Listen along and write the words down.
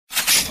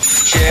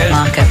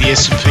market, the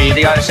S&P,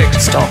 the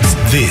ASX stocks.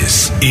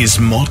 This is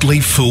Motley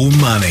Fool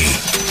Money.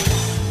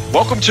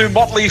 Welcome to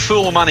Motley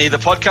Fool Money, the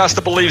podcast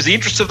that believes the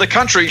interests of the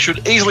country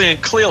should easily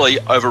and clearly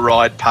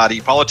override party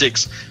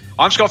politics.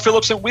 I'm Scott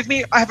Phillips, and with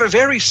me I have a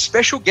very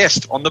special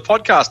guest on the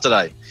podcast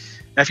today.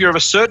 Now, if you're of a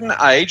certain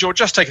age or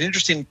just take an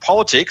interest in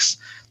politics,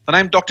 the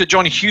name Dr.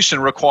 John Hewson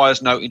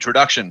requires no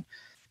introduction.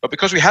 But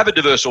because we have a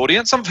diverse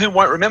audience, some of whom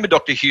won't remember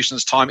Dr.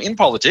 Hewson's time in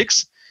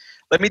politics,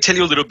 let me tell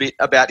you a little bit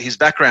about his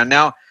background.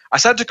 Now, I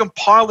started to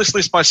compile this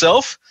list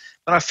myself,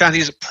 then I found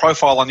his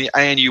profile on the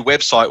ANU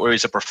website where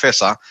he's a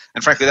professor,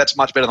 and frankly, that's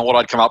much better than what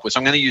I'd come up with, so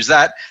I'm going to use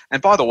that.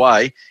 And by the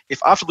way,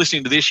 if after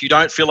listening to this you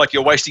don't feel like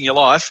you're wasting your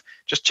life,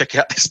 just check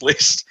out this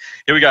list.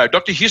 Here we go.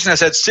 Dr. Hewson has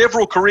had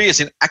several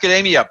careers in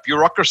academia,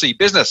 bureaucracy,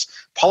 business,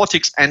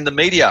 politics, and the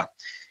media.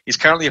 He's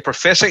currently a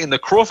professor in the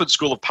Crawford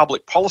School of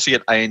Public Policy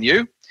at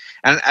ANU,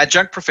 and an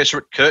adjunct professor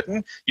at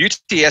Curtin,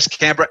 UTS,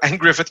 Canberra and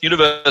Griffith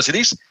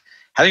Universities,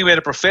 having been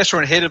a professor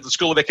and head of the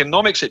School of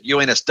Economics at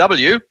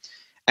UNSW,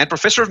 and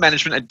professor of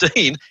management and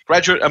dean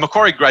at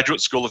Macquarie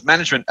Graduate School of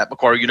Management at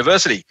Macquarie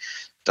University.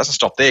 Doesn't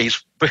stop there.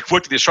 He's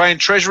worked at the Australian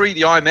Treasury,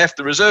 the IMF,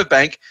 the Reserve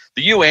Bank,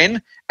 the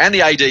UN and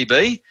the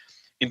ADB.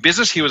 In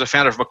business, he was a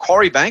founder of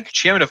Macquarie Bank,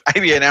 chairman of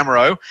ABN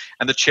AMRO,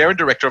 and the chair and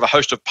director of a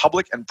host of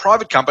public and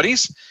private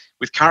companies,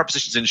 with current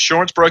positions in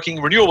insurance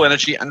broking, renewable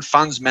energy and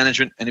funds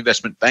management and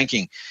investment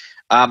banking.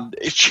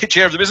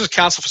 Chair of the Business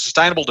Council for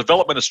Sustainable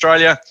Development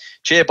Australia,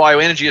 Chair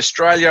Bioenergy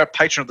Australia,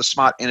 patron of the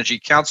Smart Energy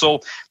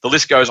Council. The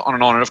list goes on.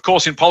 And of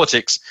course, in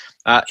politics,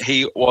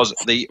 he was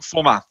the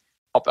former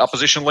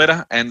opposition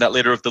leader and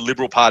leader of the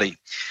Liberal Party.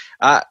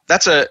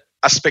 That's a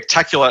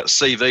spectacular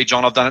CV,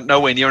 John. I've done it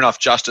nowhere near enough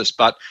justice,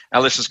 but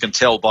our listeners can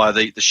tell by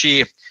the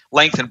sheer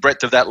length and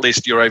breadth of that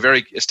list. You're a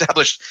very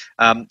established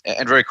and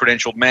very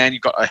credentialed man.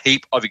 You've got a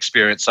heap of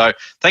experience. So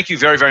thank you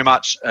very, very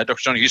much, Dr.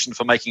 John Hewson,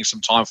 for making some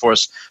time for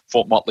us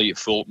for Motley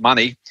Fool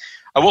Money.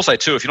 I will say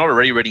too, if you're not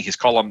already reading his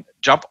column,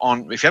 jump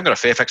on. If you haven't got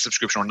a Fairfax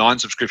subscription or Nine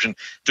subscription,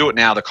 do it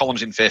now. The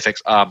columns in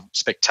Fairfax are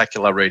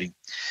spectacular reading.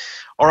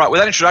 All right,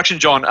 with that introduction,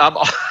 John,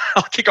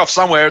 I'll kick off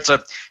somewhere. It's a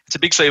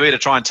big CV to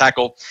try and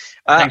tackle.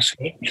 Thanks.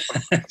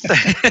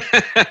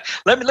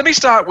 Let me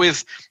start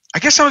with, I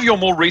guess, some of your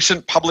more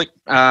recent public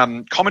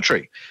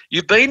commentary.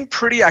 You've been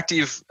pretty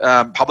active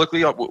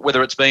publicly,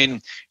 whether it's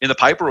been in the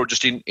paper or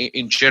just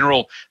in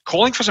general,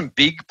 calling for some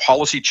big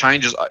policy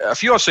changes. A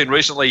few I've seen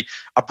recently,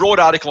 a broad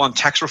article on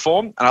tax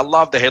reform, and I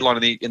love the headline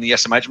in the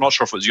SMH. I'm not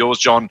sure if it was yours,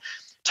 John.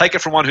 Take it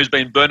from one who's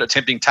been burnt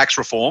attempting tax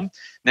reform.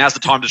 Now's the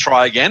time to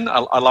try again.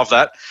 I love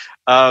that.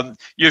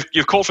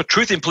 You've called for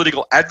truth in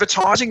political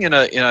advertising in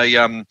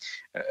a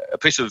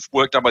piece of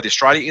work done by the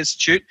Australia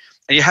Institute,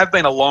 and you have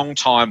been a long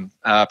time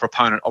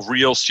proponent of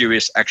real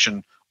serious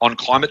action on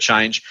climate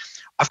change.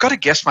 I've got to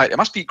guess, mate, it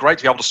must be great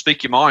to be able to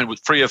speak your mind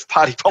free of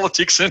party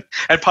politics and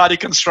party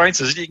constraints,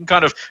 as you can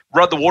kind of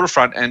ride the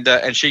waterfront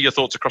and share your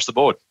thoughts across the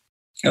board.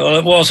 Well,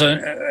 it was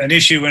an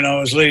issue when I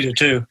was leader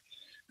too.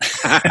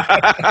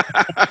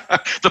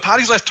 The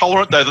party's less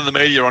tolerant though than the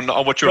media on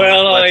what you're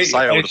allowed to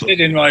say. I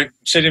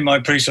said in my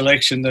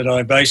pre-selection that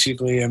I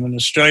basically am an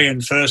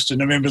Australian first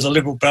and a member of the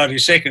Liberal Party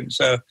second.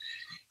 So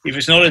if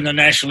it's not in the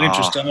national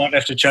interest, I might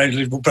have to change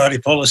Liberal Party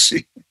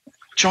policy.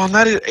 John,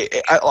 that is,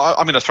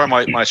 I'm going to throw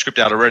my script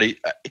out already.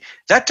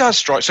 That does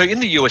strike. So in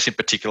the US in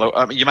particular,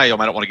 you may or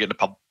may not want to get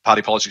into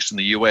party politics in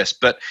the US,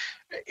 but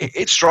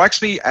it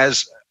strikes me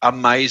as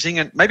amazing,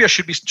 and maybe I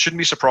shouldn't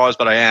be surprised,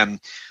 but I am.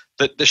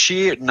 The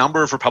sheer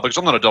number of Republicans.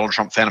 I'm not a Donald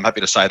Trump fan. I'm happy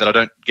to say that I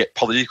don't get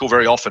political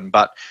very often,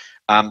 but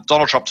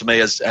Donald Trump to me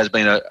has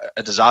been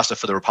a disaster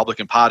for the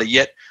Republican Party,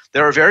 yet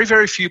there are very,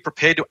 very few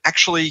prepared to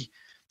actually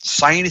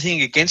say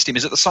anything against him.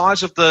 Is it the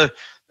size of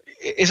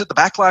is it the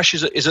backlash?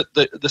 Is it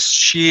the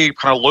sheer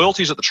kind of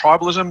loyalty? Is it the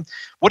tribalism?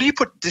 What do you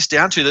put this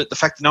down to, the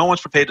fact that no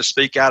one's prepared to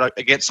speak out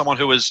against someone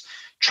who has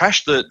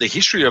trashed the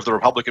history of the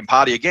Republican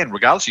Party, again,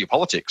 regardless of your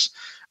politics?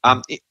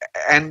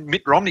 And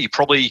Mitt Romney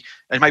probably,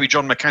 and maybe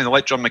John McCain, the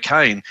late John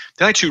McCain,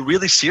 the only two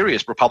really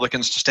serious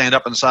Republicans to stand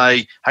up and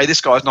say, hey,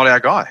 this guy's not our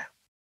guy.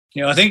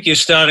 Yeah, I think you're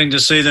starting to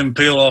see them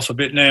peel off a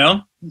bit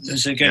now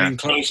as they're getting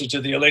closer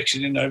to the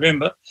election in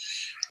November.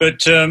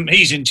 But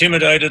he's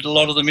intimidated a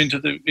lot of them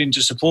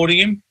into supporting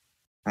him.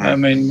 I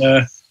mean,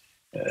 I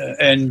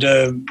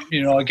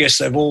guess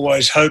they've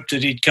always hoped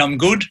that he'd come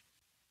good.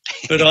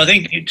 But I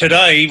think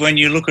today, when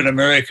you look at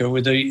America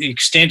with the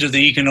extent of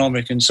the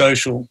economic and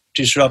social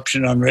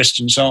disruption, unrest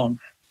and so on,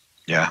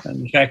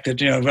 and the fact that,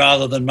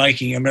 rather than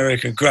making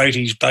America great,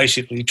 he's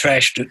basically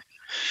trashed it.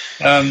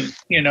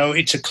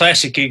 It's a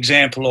classic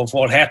example of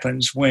what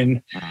happens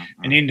when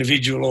an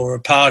individual or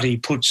a party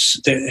puts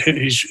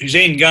whose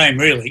end game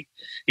really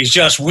is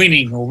just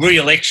winning, or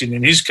re-election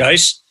in his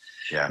case,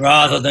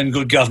 rather than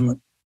good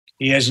government.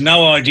 He has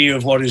no idea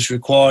of what is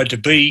required to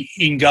be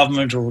in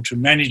government or to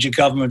manage a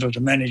government or to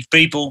manage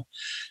people,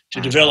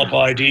 to develop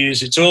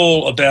ideas. It's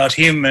all about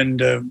him and,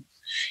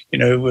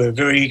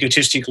 very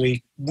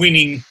egotistically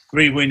re-winning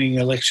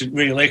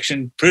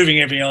re-election, proving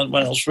everyone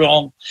else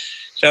wrong.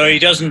 So he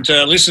doesn't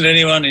listen to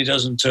anyone. He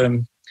doesn't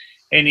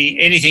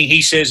anything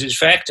he says is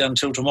fact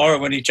until tomorrow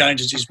when he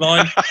changes his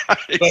mind.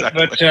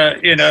 Exactly. But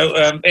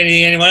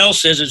anything anyone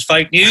else says is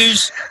fake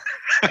news,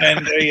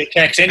 and he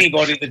attacks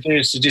anybody that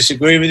dares to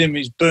disagree with him.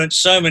 He's burnt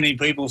so many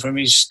people from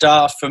his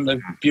staff, from the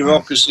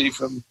bureaucracy,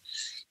 from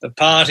the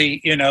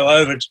party,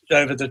 over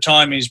the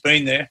time he's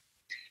been there.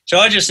 So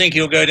I just think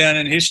he'll go down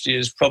in history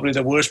as probably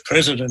the worst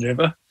president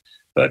ever.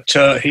 But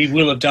he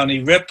will have done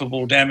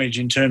irreparable damage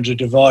in terms of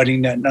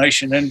dividing that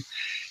nation. And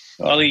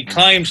while he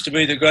claims to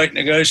be the great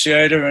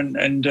negotiator, and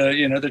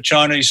the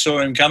Chinese saw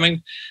him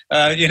coming,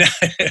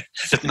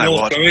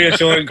 North Korea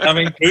saw him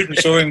coming, Putin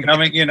saw him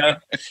coming,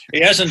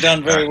 he hasn't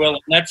done very well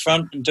on that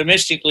front. And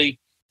domestically,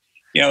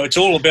 it's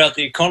all about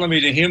the economy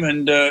to him,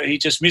 and he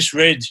just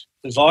misread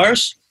the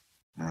virus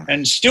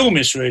and still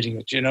misreading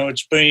it.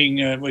 It's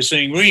we're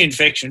seeing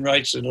reinfection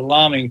rates at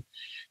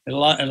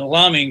an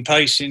alarming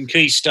pace in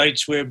key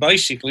states where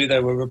basically they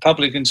were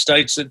Republican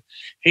states that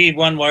he,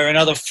 one way or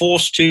another,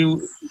 forced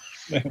to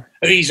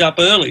ease up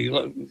early,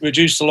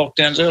 reduce the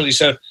lockdowns early.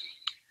 So,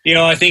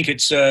 I think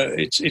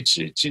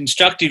it's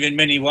instructive in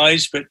many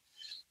ways, but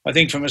I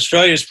think from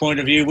Australia's point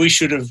of view, we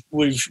should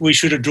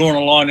have drawn a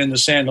line in the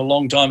sand a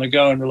long time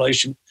ago in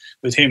relation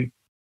with him.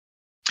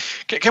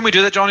 Can we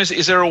do that, John?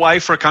 Is there a way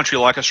for a country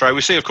like Australia?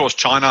 We see, of course,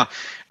 China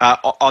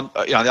on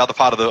the other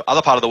part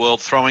of the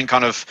world throwing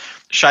kind of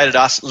shade at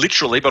us,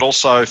 literally, but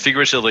also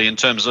figuratively in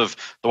terms of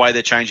the way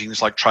they're changing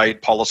things like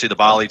trade policy, the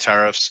barley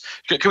tariffs.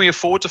 Can we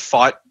afford to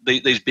fight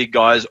these big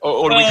guys,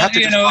 or do we have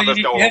to just kind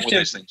of go along with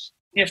these things?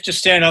 You have to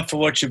stand up for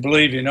what you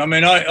believe in. I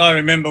mean, I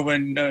remember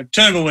when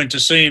Turnbull went to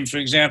see him, for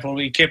example,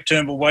 he kept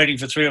Turnbull waiting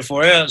for 3 or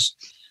 4 hours.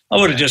 I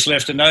would have just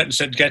left a note and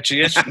said, "Catch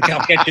you,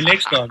 I'll catch you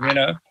next time,"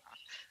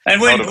 And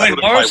when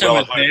Morrison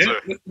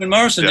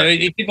was there,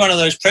 he did one of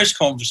those press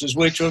conferences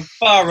which were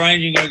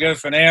far-ranging, go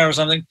for an hour or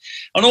something,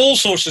 on all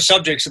sorts of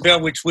subjects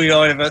about which we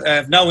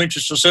have no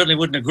interest or certainly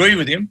wouldn't agree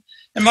with him.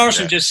 And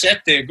Morrison just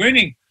sat there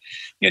grinning,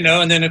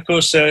 and then, of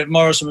course,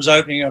 Morrison was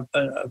opening up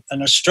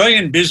an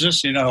Australian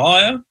business in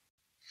Ohio,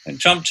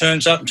 and Trump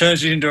turns up and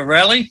turns it into a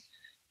rally.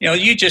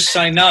 You just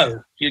say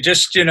no. You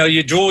just,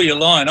 you draw your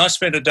line. I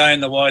spent a day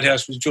in the White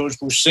House with George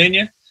Bush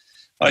Sr.,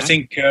 I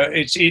think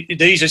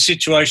these are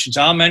situations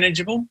are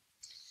manageable.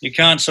 You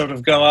can't sort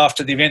of go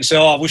after the event and say,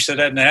 I wish that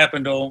hadn't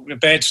happened, or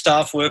bad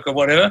staff work or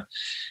whatever.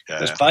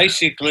 Because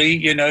basically,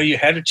 you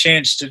had a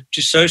chance to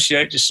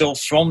dissociate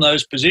yourself from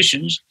those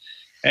positions,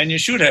 and you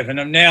should have.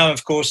 And now,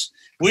 of course,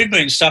 we've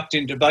been sucked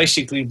into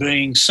basically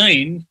being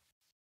seen,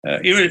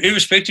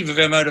 irrespective of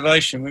our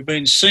motivation, we've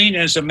been seen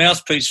as a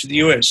mouthpiece for the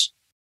US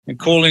and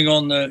calling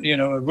on the,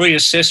 a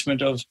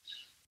reassessment of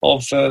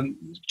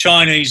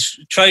Chinese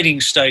trading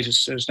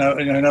status as no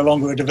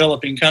longer a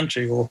developing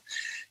country, or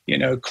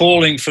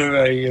calling for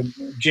a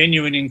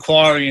genuine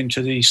inquiry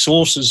into the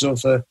sources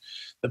of the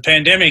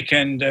pandemic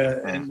and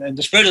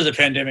the spread of the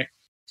pandemic.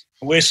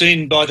 We're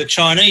seen by the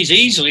Chinese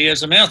easily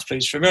as a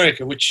mouthpiece for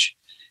America, which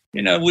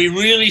we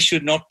really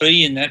should not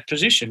be in that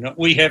position.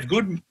 We have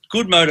good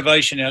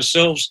motivation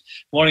ourselves,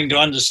 wanting to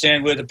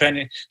understand where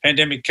the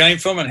pandemic came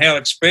from and how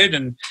it spread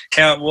and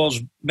how it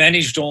was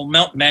managed or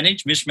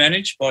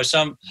mismanaged by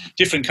some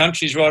different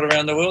countries right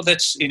around the world.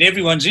 That's in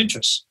everyone's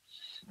interest.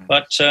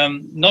 But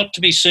not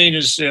to be seen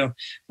as,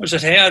 was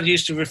it Howard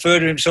used to refer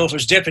to himself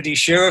as deputy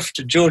sheriff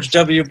to George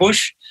W.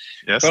 Bush?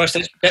 Yes.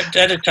 Christ,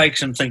 that'd take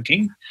some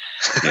thinking.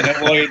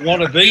 Why you'd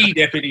want to be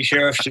deputy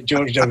sheriff to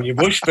George W.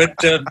 Bush, but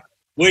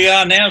we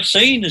are now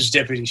seen as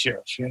deputy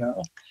sheriffs,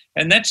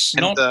 and that's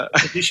not the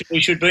position we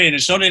should be in.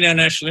 It's not in our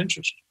national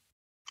interest.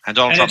 And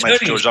Donald Trump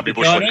makes George W.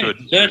 Bush look good.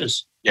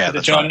 Yeah,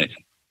 that's right.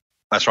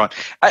 That's right.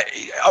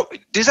 What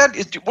do you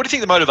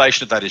think the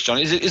motivation of that is, John?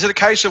 Is it a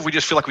case of we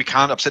just feel like we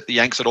can't upset the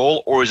Yanks at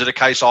all, or is it a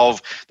case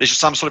of there's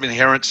just some sort of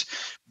inherent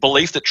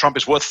belief that Trump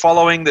is worth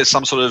following? There's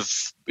some sort of,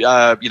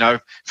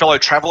 fellow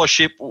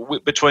travellership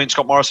between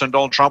Scott Morrison and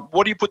Donald Trump.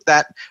 What do you put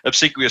that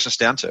obsequiousness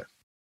down to?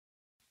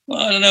 Well,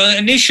 I don't know.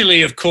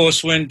 Initially, of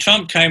course, when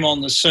Trump came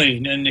on the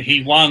scene and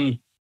he won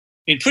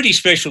in pretty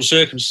special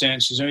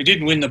circumstances, and he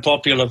didn't win the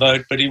popular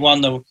vote, but he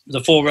won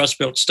the 4 Rust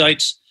Belt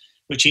states,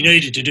 which he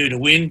needed to do to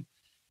win.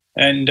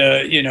 And,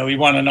 he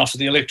won enough of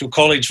the Electoral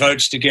College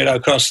votes to get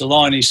across the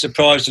line. He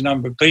surprised a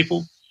number of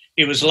people.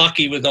 He was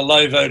lucky with a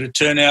low voter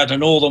turnout,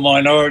 and all the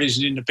minorities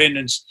and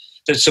independents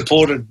that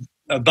supported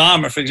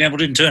Obama, for example,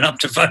 didn't turn up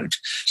to vote.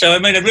 So,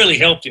 it really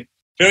helped him.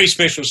 Very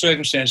special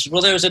circumstances.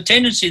 Well, there was a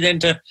tendency then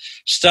to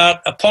start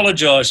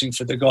apologising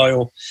for the guy,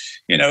 or,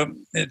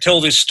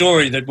 tell this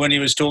story that when he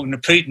was talking to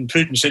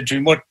Putin said to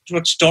him,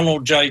 what's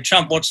Donald J.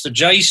 Trump? What's the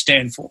J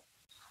stand for?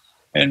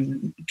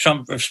 And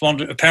Trump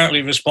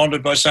apparently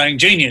responded by saying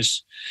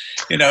genius.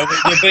 They've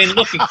been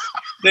looking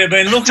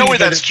Tell me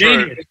that's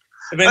true.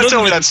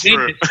 Tell me that's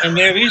true. And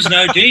there is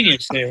no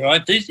genius there,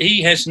 right?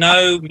 He has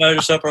no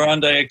modus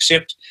operandi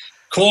except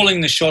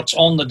calling the shots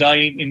on the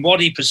day in what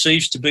he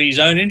perceives to be his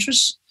own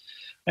interests.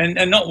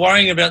 And not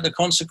worrying about the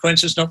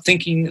consequences, not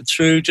thinking it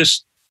through,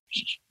 just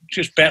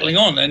battling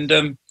on.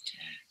 And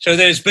so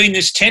there's been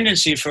this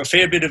tendency for a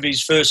fair bit of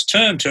his first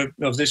term to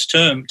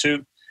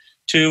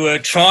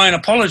try and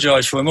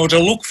apologise for him or to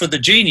look for the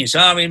genius.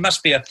 There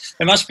must be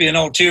an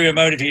ulterior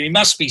motive here. He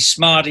must be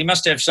smart. He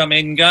must have some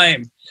end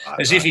game,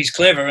 as if he's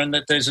clever and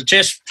that there's a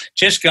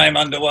chess game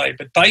underway.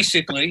 But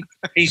basically,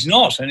 he's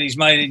not, and he's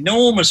made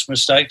enormous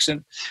mistakes.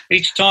 And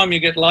each time you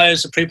get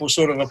layers of people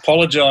sort of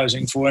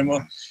apologising for him.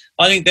 Well,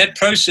 I think that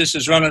process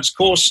has run its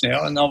course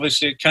now, and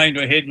obviously it came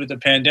to a head with the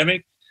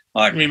pandemic.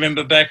 I can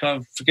remember back,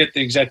 I forget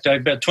the exact date,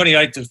 about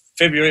 28th of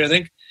February, I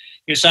think.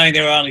 You're saying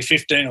there were only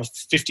 15 or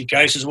 50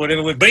 cases or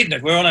whatever. We've beaten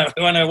it. We're on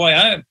our way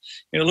home.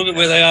 Look at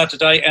where they are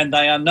today, and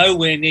they are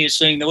nowhere near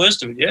seeing the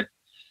worst of it yet.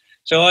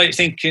 So I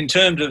think in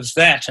terms of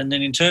that, and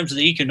then in terms of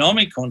the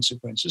economic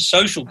consequences,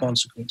 social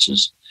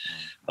consequences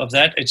of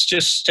that, it's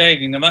just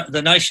staggering.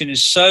 The nation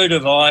is so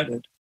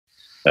divided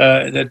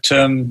that,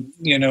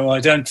 I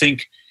don't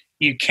think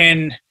you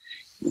can...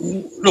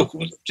 Look,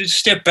 just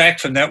step back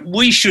from that.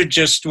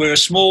 We're a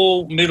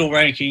small,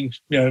 middle-ranking,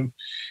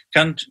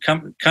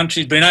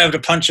 country's been able to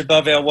punch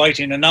above our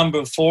weight in a number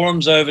of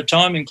forums over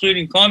time,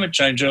 including climate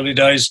change early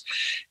days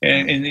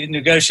in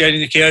negotiating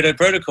the Kyoto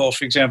Protocol,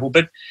 for example.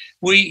 But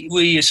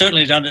we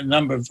certainly done it in a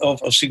number of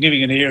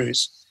significant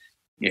areas.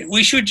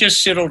 We should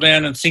just settle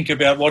down and think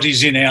about what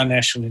is in our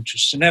national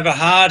interests and have a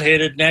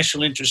hard-headed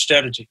national interest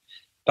strategy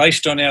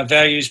based on our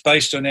values,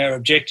 based on our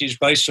objectives,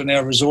 based on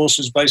our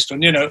resources, based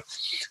on, the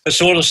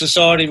sort of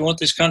society we want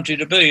this country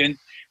to be. And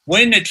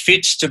when it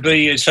fits to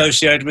be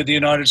associated with the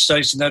United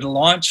States and that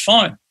alliance,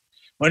 fine.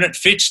 When it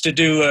fits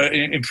to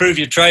improve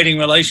your trading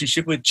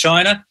relationship with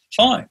China,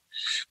 fine.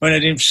 When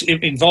it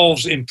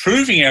involves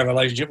improving our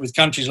relationship with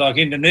countries like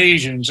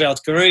Indonesia and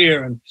South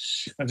Korea and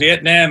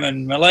Vietnam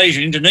and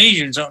Malaysia,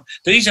 Indonesia and so on,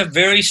 these are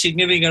very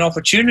significant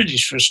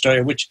opportunities for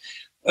Australia, which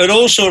it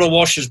all sort of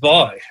washes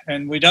by,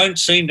 and we don't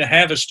seem to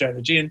have a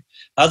strategy, and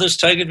others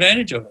take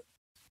advantage of it.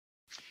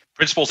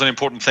 Principle's an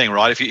important thing,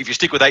 right? If you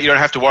stick with that, you don't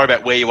have to worry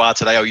about where you are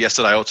today or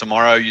yesterday or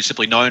tomorrow. You're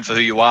simply known for who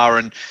you are,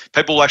 and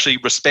people will actually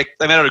respect.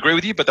 They may not agree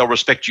with you, but they'll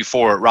respect you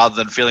for it, rather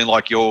than feeling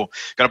like you're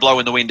going to blow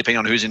in the wind depending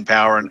on who's in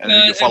power and who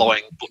you're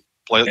following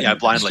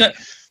blindly.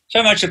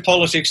 So much of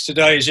politics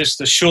today is just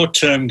the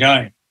short-term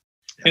game.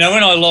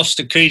 When I lost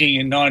to Keating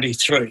in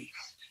 '93.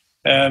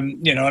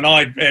 And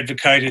I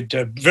advocated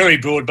very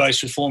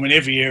broad-based reform in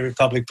every area of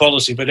public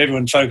policy, but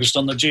everyone focused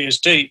on the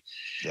GST.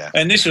 Yeah.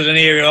 And this was an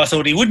area I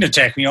thought he wouldn't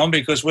attack me on,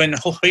 because when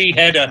he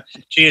had a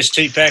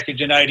GST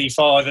package in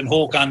 '85 and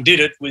Hawke undid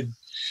it with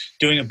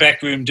doing a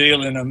backroom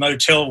deal in a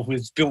motel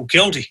with Bill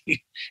Kelty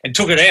and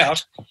took it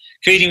out,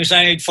 Keating was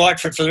saying he'd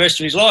fight for it for the rest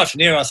of his life.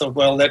 And here I thought,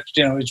 well, that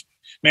he's a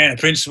man of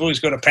principle, he's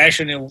got a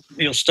passion,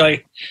 he'll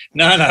stay.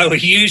 No,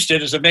 he used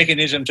it as a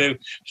mechanism to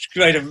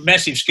create a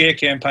massive scare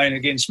campaign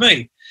against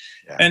me.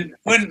 Yeah. And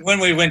when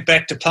we went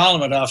back to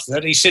Parliament after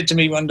that, he said to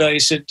me one day,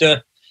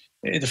 the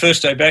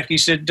first day back, he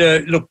said,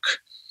 look,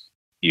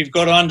 you've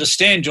got to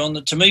understand, John,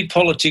 that to me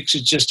politics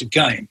is just a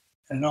game,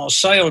 and I'll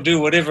say or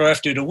do whatever I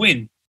have to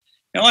win.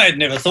 Now, I had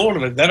never thought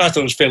of it that. I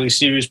thought it was fairly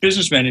serious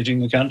business managing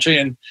the country,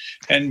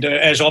 and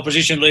as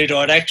opposition leader,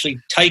 I'd actually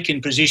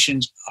taken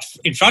positions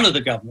in front of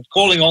the government,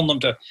 calling on them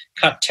to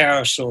cut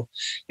tariffs or,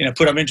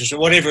 put up interest or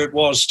whatever it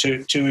was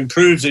to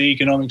improve the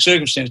economic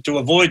circumstance, to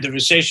avoid the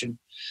recession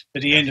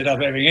that he ended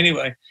up having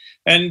anyway.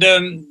 And,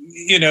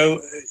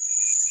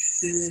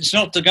 it's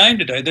not the game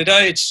today.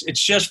 Today it's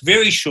just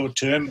very short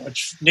term.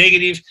 It's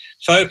negative,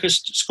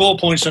 focused, score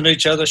points on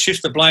each other,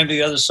 shift the blame to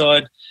the other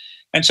side.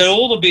 And so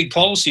all the big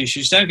policy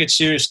issues don't get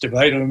serious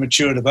debate or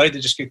mature debate. They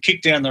just get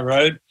kicked down the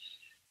road.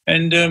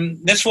 And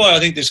that's why I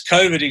think this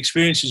COVID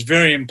experience is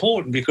very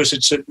important, because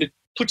it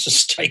puts a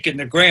stake in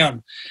the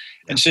ground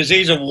and says,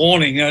 here's a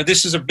warning.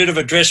 This is a bit of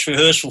a dress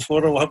rehearsal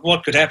for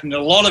what could happen in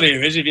a lot of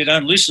areas if you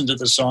don't listen to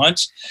the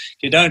science,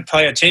 if you don't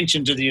pay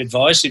attention to the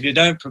advice, if you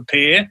don't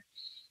prepare.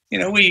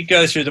 We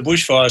go through the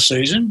bushfire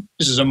season.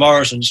 This is a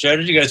Morrison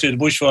strategy. Go through the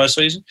bushfire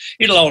season.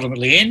 It'll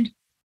ultimately end.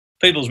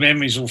 People's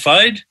memories will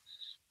fade.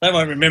 They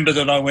won't remember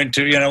that I went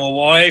to,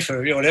 Hawaii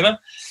for whatever.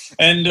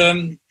 And,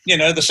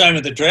 the same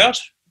with the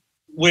drought,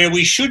 where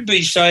we should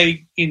be,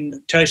 say, in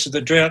the case of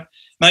the drought,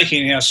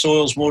 making our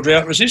soils more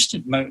drought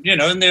resistant,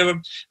 and there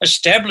are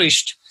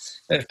established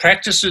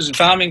practices,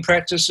 farming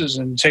practices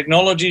and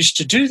technologies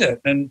to do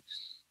that. And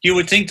you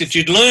would think that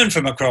you'd learn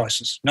from a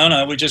crisis.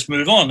 No, we just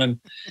move on. And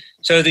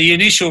so the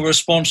initial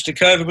response to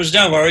COVID was,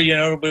 don't worry,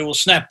 we will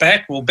snap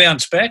back, we'll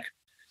bounce back.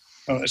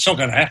 Well, it's not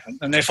going to happen.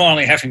 And they're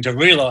finally having to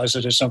realise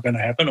that it's not going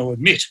to happen, or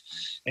admit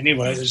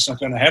anyway that it's not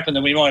going to happen,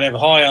 that we might have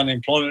high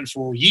unemployment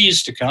for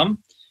years to come.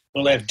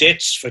 We'll have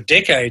debts for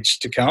decades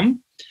to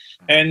come.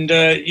 And,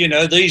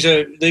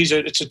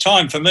 it's a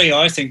time for me,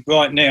 I think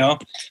right now,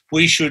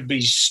 we should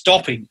be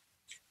stopping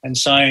and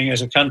saying,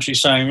 as a country,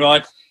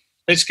 right,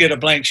 let's get a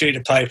blank sheet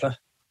of paper.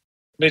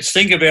 Let's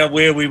think about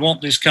where we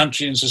want this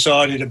country and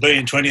society to be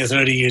in 20 or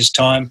 30 years'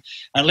 time,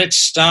 and let's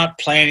start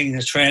planning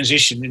the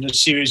transition in a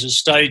series of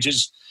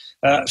stages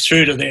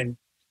through to then.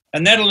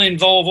 And that'll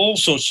involve all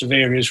sorts of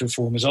areas of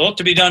reform. There's a lot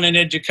to be done in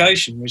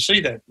education. We see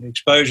that, the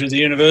exposure of the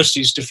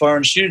universities to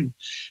foreign students.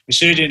 We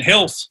see it in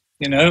health,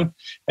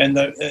 and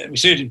we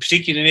see it in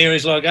particular in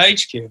areas like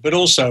aged care, but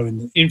also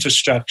in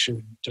infrastructure,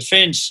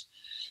 defence,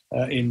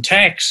 in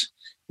tax,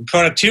 in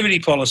productivity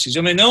policies.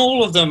 I mean,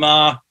 all of them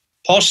are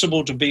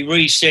possible to be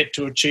reset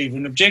to achieve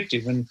an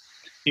objective. And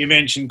you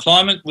mentioned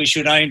climate. We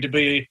should aim to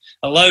be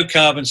a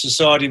low-carbon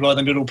society by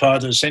the middle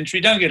part of the century.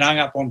 Don't get hung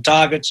up on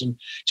targets and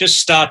just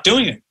start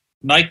doing it.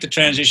 Make the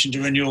transition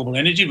to renewable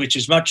energy, which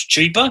is much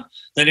cheaper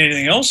than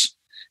anything else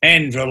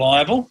and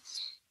reliable.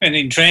 And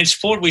in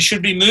transport, we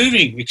should be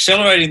moving,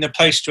 accelerating the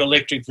pace to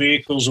electric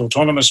vehicles,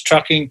 autonomous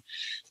trucking,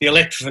 the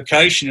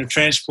electrification of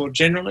transport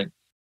generally.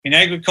 In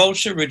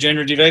agriculture,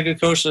 regenerative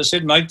agriculture, as I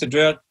said, make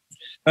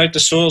the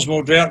soils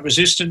more drought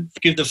resistant,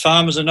 give the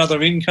farmers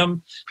another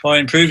income by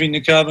improving the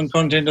carbon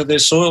content of their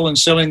soil and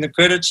selling the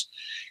credits.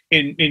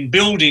 In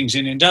buildings,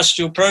 in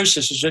industrial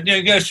processes,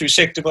 go through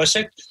sector by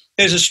sector.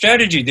 There's a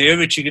strategy there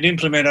which you could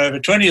implement over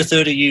 20 or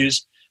 30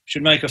 years,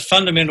 should make a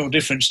fundamental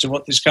difference to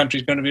what this country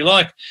is going to be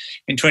like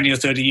in 20 or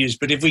 30 years.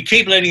 But if we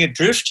keep letting it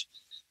drift,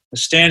 the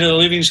standard of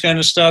living is going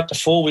to start to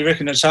fall. We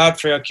reckon it's hard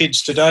for our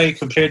kids today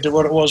compared to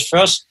what it was for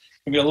us.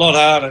 It can be a lot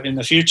harder in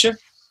the future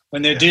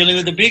when they're dealing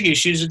with the big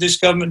issues that this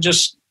government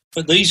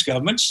these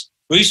governments,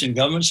 recent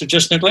governments, have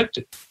just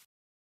neglected.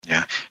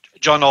 Yeah.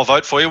 John, I'll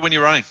vote for you when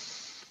you're running.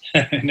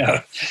 No,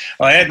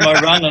 I had my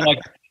run and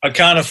I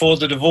can't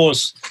afford the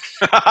divorce.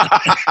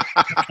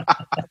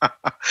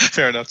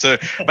 Fair enough too.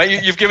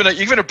 Mate, you've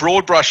given a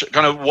broad brush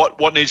kind of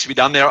what needs to be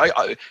done there.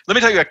 Let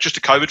me take you back just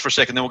to COVID for a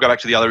second, then we'll go back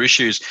to the other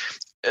issues.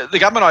 The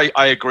government,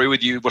 I agree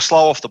with you, were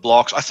slow off the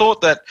blocks. I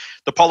thought that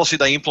the policy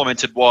they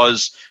implemented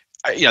was,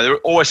 there were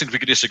always things we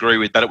could disagree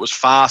with, but it was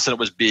fast and it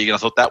was big. And I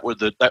thought that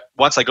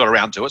once they got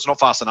around to it, it's not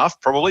fast enough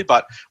probably,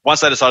 but once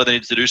they decided they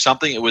needed to do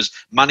something, it was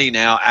money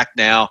now, act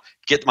now,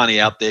 get the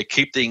money out there,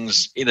 keep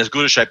things in as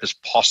good a shape as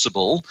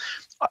possible.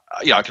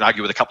 I can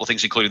argue with a couple of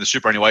things, including the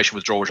superannuation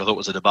withdrawal, which I thought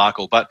was a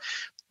debacle, but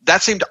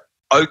that seemed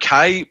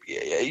okay.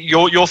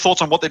 Your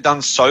thoughts on what they've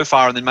done so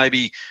far, and then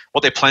maybe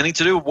what they're planning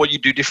to do, what you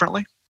do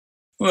differently?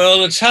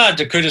 Well, it's hard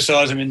to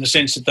criticise them in the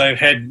sense that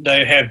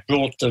they have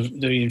brought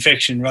the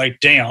infection rate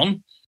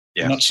down.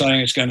 Yeah. I'm not saying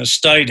it's going to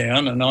stay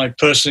down, and I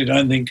personally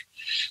don't think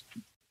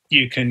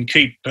you can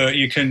keep.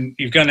 You're going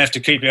to have to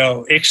keep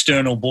our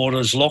external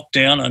borders locked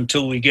down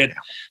until we get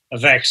a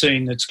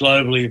vaccine that's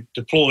globally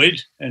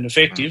deployed and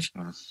effective.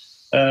 Mm-hmm.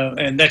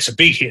 And that's a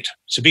big hit.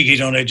 It's a big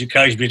hit on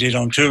education, big hit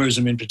on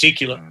tourism in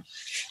particular.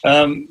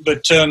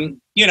 But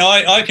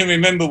I can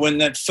remember when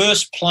that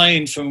first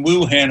plane from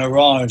Wuhan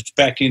arrived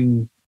back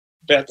in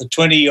about the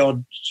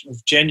 20-odd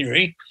of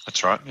January.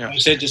 That's right, yeah. I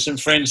said to some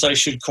friends they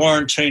should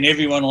quarantine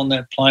everyone on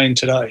that plane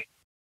today.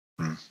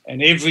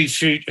 And every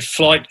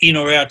flight in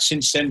or out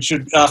since then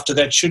after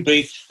that should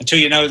be, until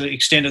you know the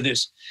extent of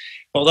this.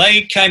 Well,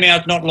 they came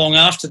out not long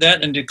after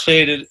that and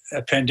declared it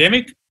a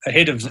pandemic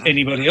ahead of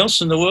anybody else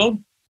in the world.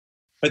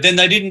 But then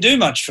they didn't do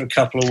much for a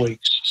couple of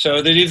weeks.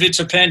 So that if it's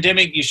a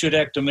pandemic, you should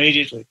act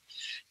immediately.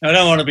 Now, I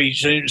don't want to be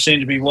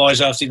seen to be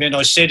wise after the event.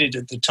 I said it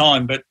at the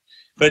time, but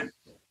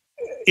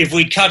if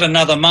we cut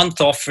another month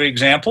off, for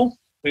example,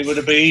 we would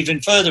have been even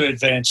further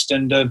advanced.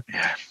 And the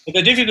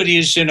difficulty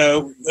is,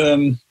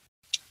 the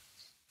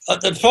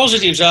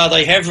positives are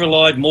they have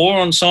relied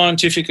more on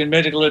scientific and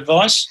medical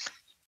advice.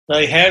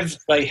 They have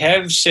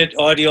set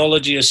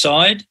ideology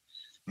aside,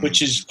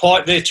 which is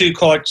they're two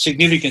quite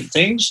significant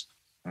things.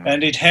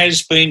 And it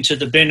has been to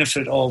the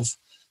benefit of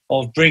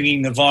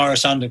bringing the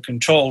virus under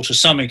control to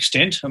some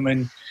extent. I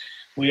mean,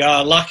 we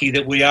are lucky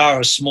that we are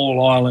a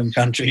small island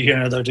country,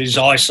 that is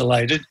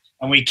isolated,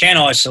 and we can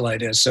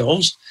isolate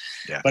ourselves.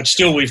 Yeah. But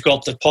still, we've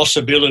got the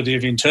possibility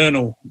of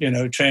internal,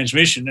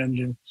 transmission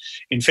and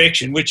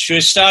infection, which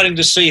we're starting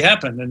to see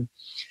happen.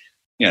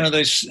 And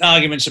there's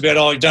arguments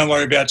about, don't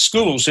worry about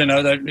schools.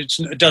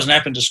 It doesn't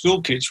happen to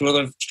school kids. Well,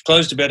 they've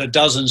closed about a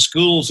dozen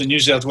schools in New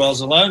South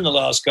Wales alone the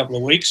last couple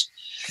of weeks.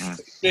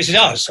 Yes, it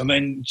does. I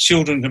mean,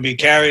 children can be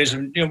carriers,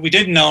 and we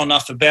didn't know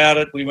enough about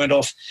it. We went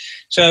off.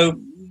 So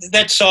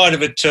that side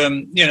of it,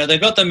 they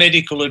got the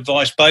medical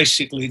advice.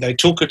 Basically, they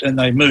took it and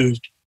they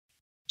moved.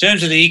 In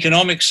terms of the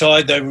economic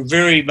side, they were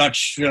very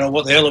much,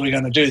 what the hell are we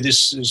going to do?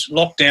 This is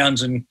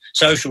lockdowns and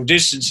social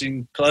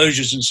distancing,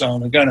 closures and so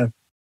on are going to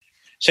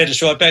set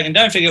us right back. And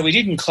don't forget, we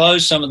didn't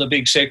close some of the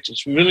big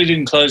sectors. We really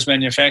didn't close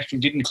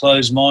manufacturing, didn't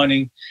close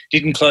mining,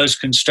 didn't close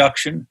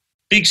construction,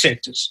 big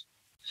sectors.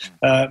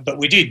 But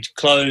we did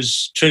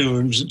close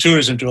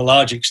tourism to a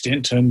large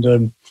extent,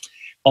 and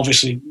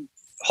obviously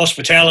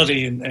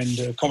hospitality and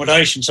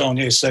accommodation and so on,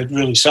 yes, they'd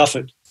really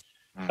suffered.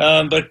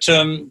 But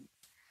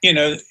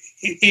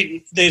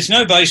there's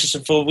no basis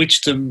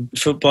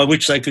by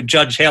which they could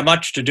judge how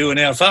much to do and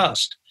how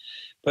fast.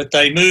 But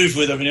they moved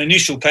with an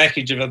initial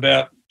package of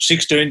about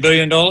 $16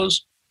 billion.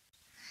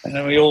 And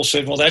then we all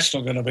said, well, that's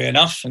not going to be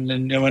enough. And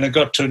then when it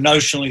got to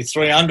notionally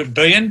 $300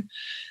 billion,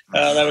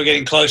 they were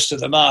getting close to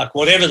the mark.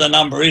 Whatever the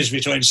number is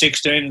between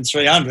 16 and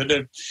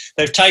 300,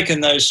 they've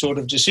taken those sort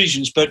of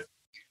decisions. But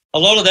a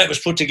lot of that was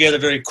put together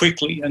very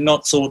quickly and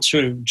not thought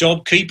through.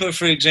 JobKeeper,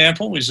 for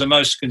example, is the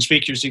most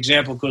conspicuous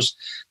example because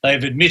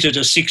they've admitted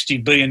a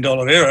 $60 billion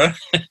error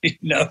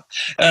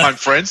My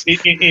friends.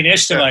 in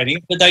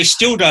estimating, but they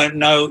still don't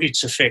know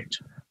its effect.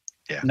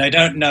 Yeah. And they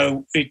don't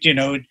know,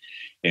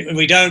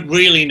 we don't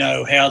really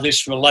know how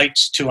this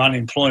relates to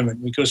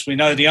unemployment, because we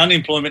know the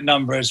unemployment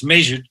number as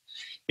measured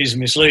is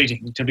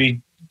misleading.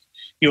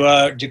 You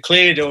are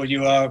declared or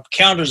you are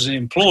counted as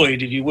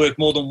employed if you work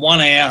more than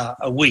 1 hour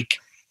a week.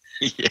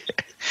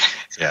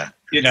 Yeah.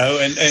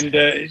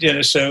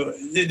 So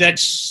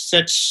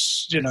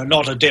that's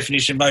not a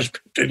definition most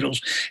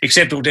people's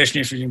acceptable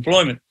definition of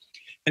employment.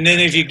 And then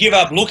if you give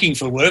up looking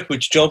for work,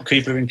 which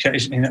JobKeeper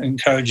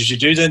encourages you to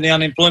do, then the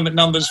unemployment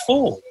numbers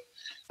fall.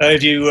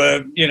 If you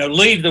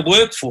leave the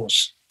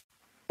workforce,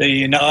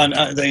 the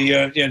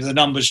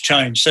numbers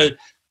change. So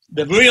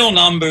the real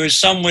number is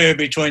somewhere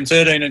between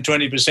 13 and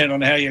 20%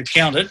 on how you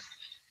count it.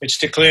 It's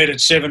declared at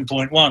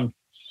 7.1.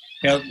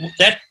 Now,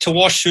 that to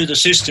wash through the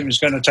system is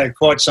going to take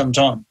quite some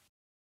time.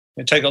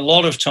 It'll take a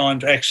lot of time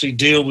to actually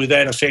deal with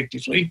that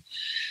effectively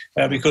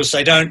because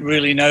they don't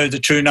really know the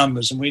true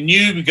numbers. And we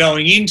knew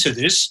going into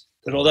this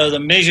that although the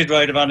measured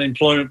rate of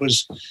unemployment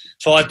was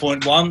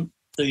 5.1,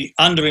 the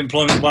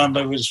underemployment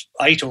number was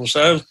 8 or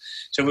so.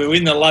 So we were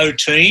in the low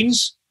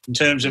teens in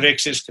terms of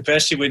excess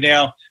capacity. We're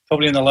now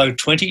probably in the low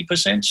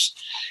 20%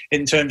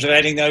 in terms of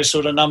adding those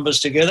sort of numbers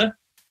together.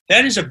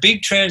 That is a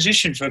big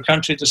transition for a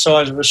country the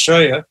size of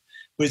Australia,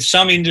 with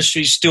some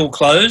industries still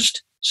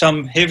closed,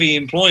 some heavy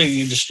employing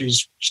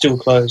industries still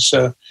closed.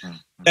 So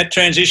that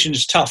transition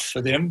is tough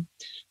for them.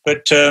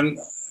 But, and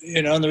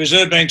the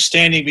Reserve Bank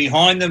standing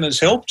behind them has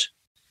helped.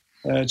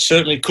 It's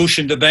certainly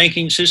cushioned the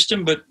banking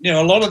system, but,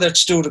 a lot of that's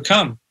still to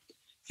come.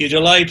 You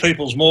delay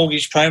people's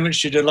mortgage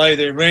payments, you delay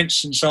their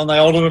rents and so on, they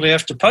ultimately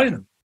have to pay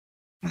them.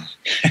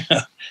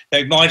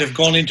 They might have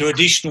gone into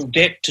additional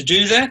debt to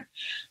do that.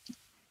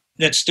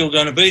 That's still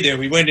going to be there.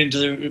 We went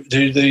into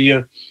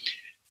the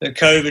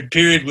COVID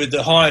period with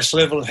the highest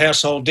level of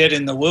household debt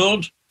in the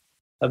world,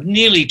 of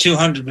nearly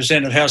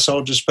 200% of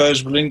household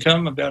disposable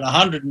income, about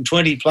 120+% of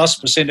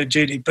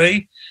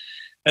GDP.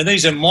 And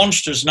these are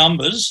monstrous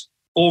numbers,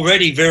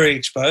 already very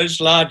exposed,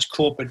 large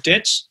corporate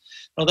debts.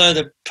 Although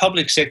the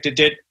public sector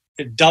debt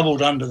had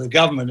doubled under the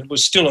government, it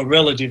was still a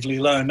relatively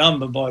low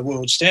number by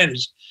world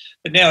standards.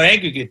 But now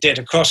aggregate debt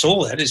across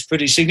all that is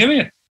pretty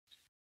significant.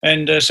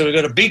 And so we've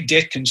got a big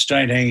debt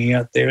constraint hanging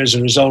out there as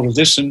a result of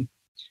this. And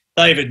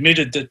they've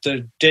admitted that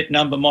the debt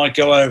number might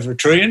go over $1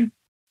 trillion,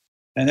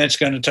 and that's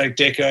going to take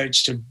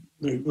decades to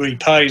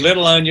repay, let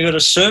alone you've got to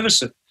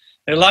service it.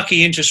 They're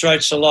lucky interest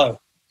rates are low.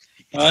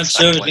 Right?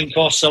 Exactly. Servicing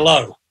costs are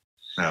low.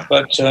 Yeah.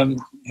 But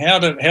how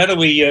do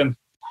we...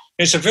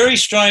 it's a very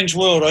strange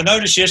world. I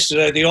noticed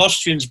yesterday the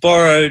Austrians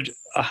borrowed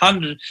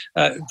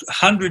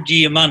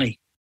 100-year money.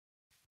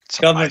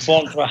 Government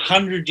bond for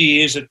 100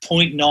 years at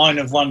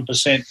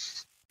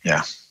 0.9%.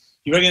 Yeah.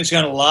 You reckon it's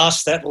going to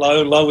last that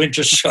low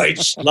interest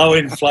rates, low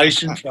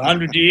inflation for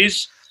 100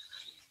 years?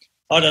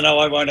 I don't know.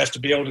 I won't have to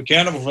be held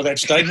accountable for that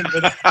statement.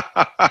 But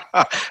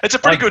it's a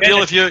pretty good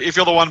deal if you're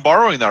the one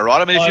borrowing, though,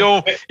 right? I mean,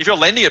 if you're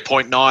lending at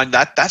 0.9,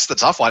 that's the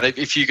tough one.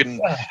 If you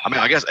can,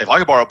 I guess if I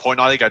could borrow at 0.9,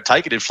 I think I'd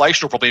take it.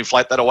 Inflation will probably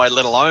inflate that away,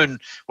 let alone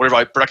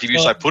whatever productive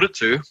use I put it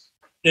to.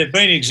 There have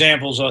been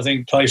examples, I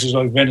think, places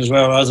like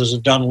Venezuela, others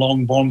have done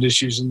long bond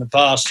issues in the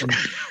past, and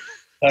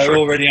they're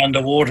already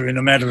underwater in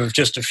a matter of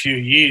just a few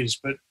years.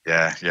 But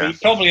we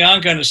probably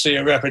aren't going to see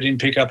a rapid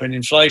pickup in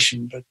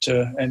inflation, but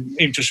and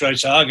interest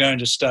rates are going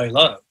to stay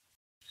low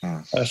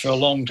for a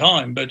long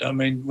time. But I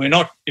mean,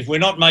 if we're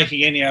not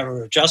making any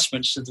other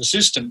adjustments to the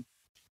system,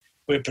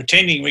 we're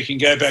pretending we can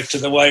go back to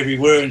the way we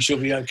were and she'll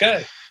be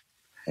okay.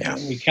 Yeah.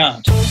 We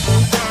can't.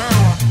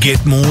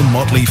 Get more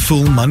Motley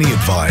Fool money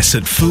advice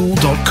at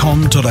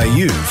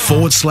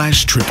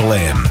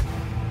fool.com.au/MMM.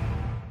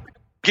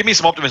 Give me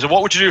some optimism.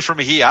 What would you do from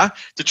here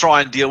to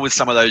try and deal with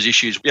some of those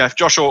issues? If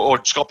Josh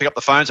or Scott pick up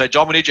the phone and say,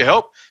 John, we need your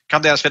help.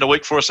 Come down and spend a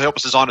week for us to help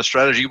us design a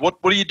strategy.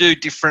 What do you do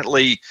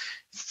differently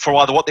for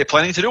either what they're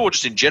planning to do or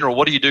just in general?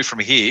 What do you do from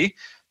here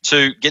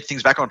to get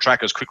things back on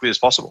track as quickly as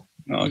possible?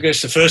 Well, I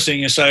guess the first thing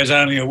you say is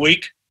only a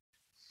week.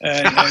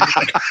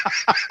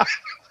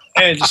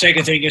 And the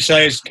second thing you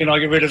say is, can I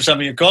get rid of some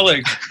of your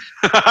colleagues?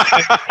 If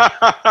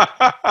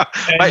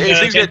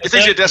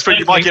things are desperate,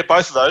 you might get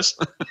both of those.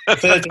 The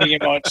third thing you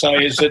might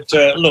say is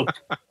that, look,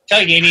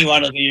 take any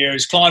one of the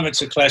areas.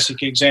 Climate's a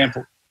classic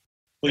example.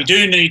 We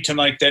do need to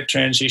make that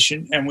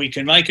transition, and we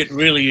can make it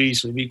really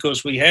easily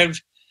because we have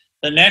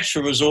the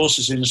natural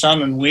resources in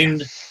sun and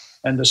wind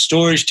and the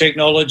storage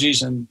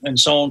technologies and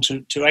so on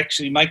to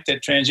actually make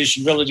that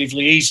transition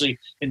relatively easily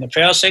in the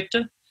power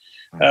sector.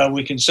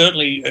 We can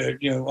certainly,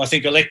 I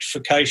think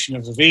electrification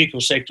of the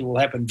vehicle sector will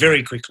happen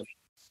very quickly.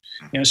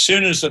 As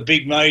soon as the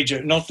big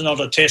major, not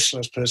a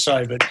Tesla per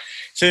se, but as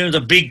soon as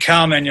the big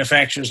car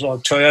manufacturers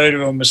like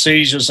Toyota or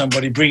Mercedes or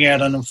somebody bring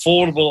out an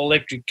affordable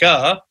electric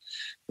car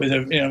with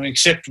an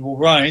acceptable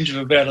range of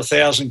about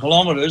 1,000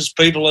 kilometres,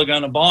 people are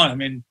going to buy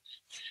them, and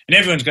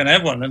everyone's going to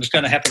have one, and it's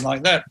going to happen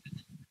like that.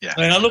 Yeah.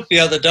 I looked the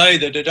other day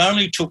that it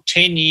only took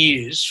 10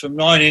 years from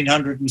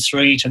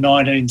 1903 to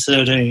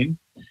 1913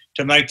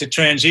 to make the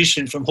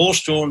transition from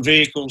horse-drawn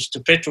vehicles to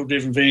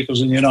petrol-driven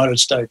vehicles in the United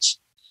States.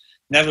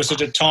 And that was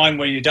at a time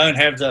where you don't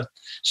have the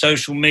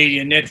social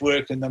media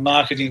network and the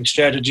marketing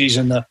strategies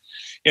and the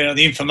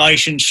the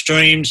information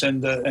streams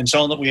and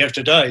so on that we have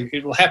today.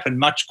 It will happen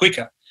much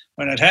quicker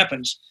when it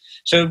happens.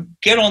 So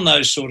get on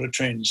those sort of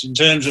trends in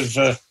terms of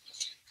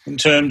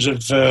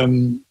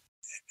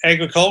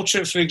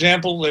agriculture, for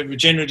example. The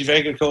regenerative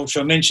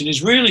agriculture I mentioned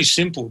is really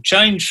simple.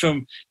 Change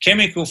from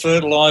chemical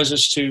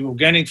fertilisers to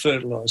organic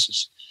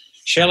fertilisers.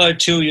 Shallow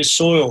till your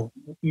soil,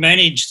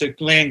 manage the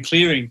land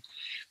clearing,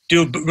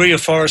 do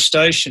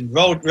reforestation,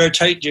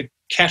 rotate your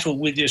cattle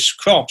with your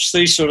crops,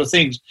 these sort of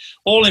things,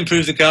 all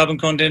improve the carbon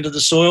content of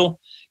the soil.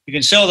 You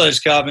can sell those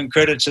carbon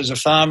credits as a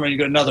farmer and you've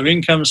got another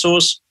income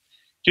source.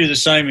 Do the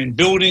same in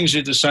buildings,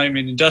 do the same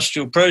in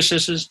industrial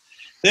processes.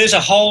 There's a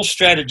whole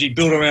strategy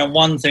built around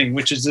one thing,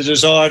 which is the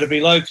desire to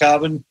be low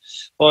carbon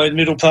by the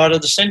middle part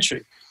of the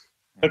century.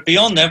 But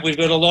beyond that, we've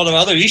got a lot of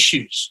other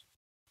issues.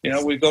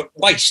 We've got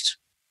waste.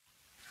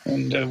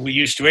 And we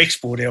used to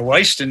export our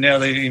waste, and now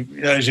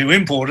those who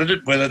imported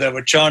it, whether they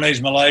were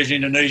Chinese,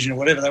 Malaysian, Indonesian or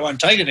whatever, they won't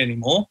take it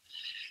anymore.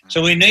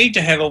 So we need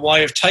to have a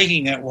way of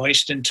taking that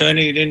waste and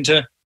turning it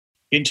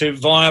into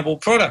viable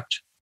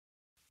product,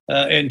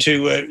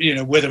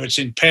 whether it's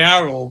in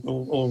power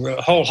or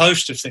a whole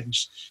host of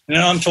things. And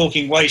I'm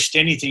talking waste,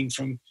 anything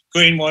from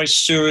green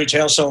waste, sewage,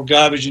 household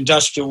garbage,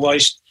 industrial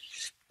waste,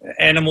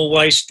 animal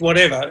waste,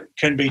 whatever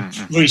can be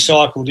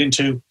recycled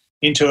into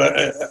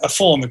a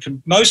form. It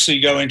can mostly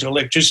go into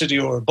electricity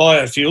or a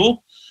biofuel,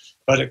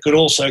 but it could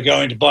also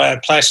go into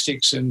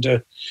bioplastics and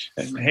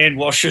hand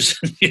washers,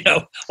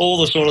 all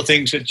the sort of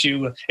things that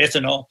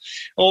ethanol,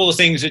 all the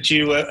things that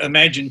you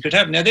imagine could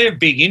happen. Now, they're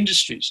big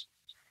industries.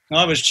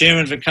 I was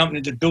chairman of a company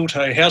that built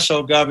a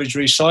household garbage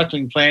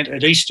recycling plant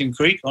at Eastern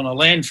Creek on a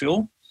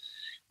landfill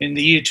in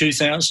the year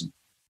 2000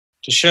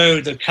 to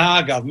show the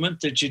car government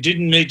that you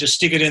didn't need to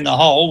stick it in the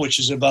hole, which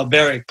is a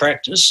barbaric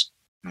practice.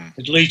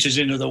 It leaches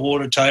into the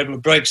water table,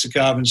 it breaks the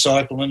carbon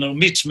cycle and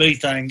emits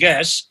methane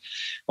gas.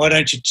 Why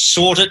don't you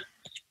sort it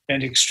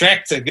and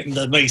extract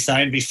the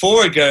methane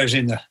before it goes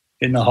in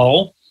the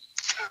hole?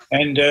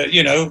 And,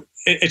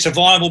 it's a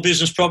viable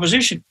business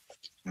proposition.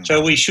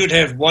 So we should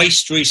have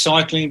waste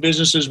recycling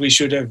businesses. We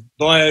should have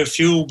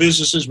biofuel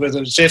businesses,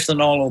 whether it's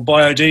ethanol or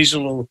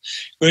biodiesel or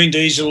green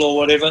diesel or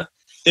whatever.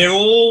 They're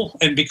all,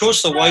 and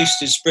because the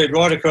waste is spread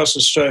right across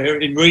Australia,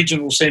 in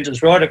regional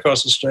centres right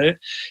across Australia,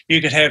 you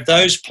could have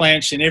those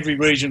plants in every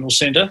regional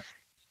centre,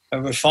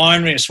 a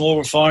refinery, a small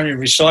refinery, a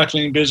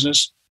recycling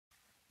business.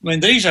 I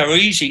mean, these are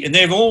easy, and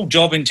they're all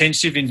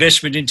job-intensive,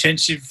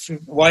 investment-intensive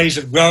ways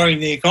of growing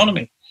the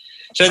economy.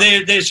 So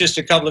there's just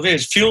a couple of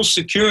areas. Fuel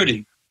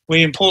security.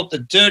 We import the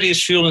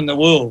dirtiest fuel in the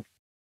world.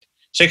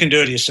 Second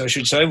dirtiest, I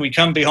should say. We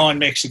come behind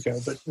Mexico,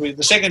 but we're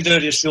the second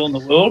dirtiest fuel in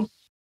the world.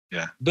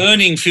 Yeah.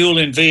 Burning fuel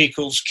in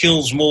vehicles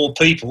kills more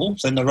people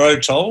than the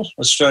road toll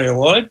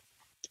Australia-wide.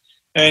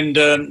 And,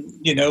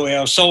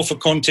 our sulphur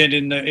content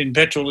in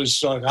petrol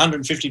is like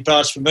 150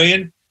 parts per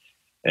million.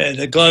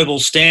 The global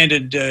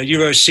standard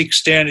Euro 6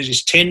 standard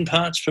is 10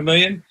 parts per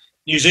million.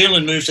 New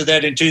Zealand moved to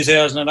that in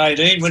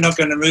 2018. We're not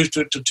going to move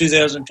to it till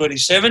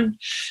 2027.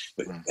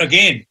 But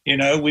again,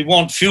 we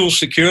want fuel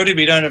security.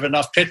 We don't have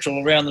enough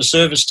petrol around the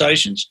service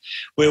stations.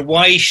 We're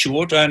way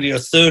short, only a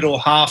third or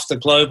half the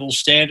global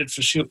standard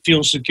for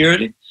fuel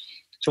security.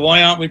 So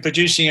why aren't we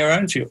producing our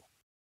own fuel?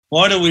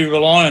 Why do we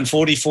rely on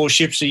 44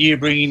 ships a year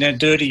bringing that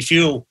dirty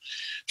fuel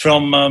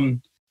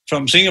from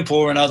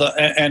Singapore and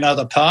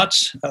other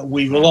parts?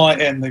 We rely,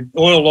 and the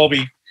oil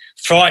lobby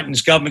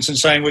frightens governments and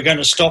saying we're going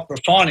to stop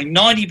refining.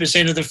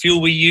 90% of the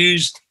fuel we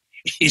use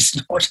is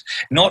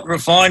not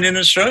refined in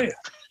Australia.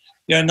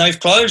 And they've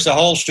closed a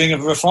whole string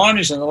of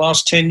refineries in the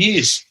last 10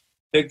 years.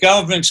 The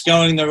government's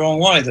going the wrong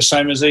way, the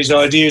same as these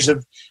ideas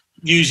of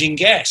using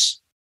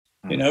gas.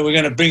 We're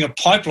going to bring a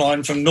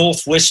pipeline from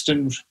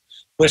Western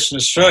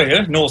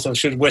Australia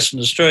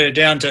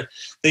down to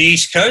the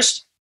East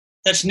Coast.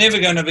 That's never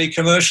going to be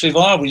commercially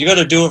viable. You've got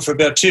to do it for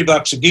about $2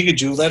 a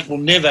gigajoule. That will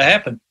never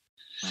happen.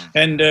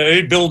 And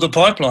who'd build the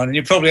pipeline? And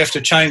you probably have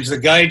to change the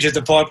gauge of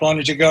the pipeline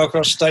as you go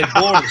across state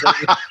borders.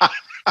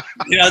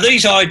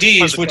 These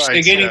ideas, which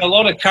they're getting a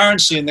lot of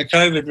currency in the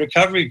COVID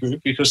recovery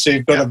group because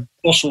they've got a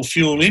fossil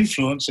fuel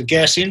influence, a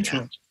gas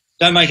influence,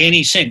 don't make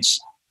any sense.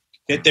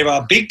 That there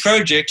are big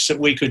projects that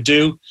we could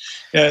do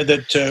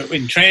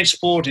in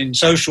transport, in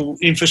social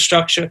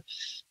infrastructure,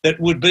 that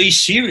would be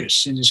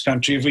serious in this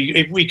country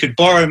if we could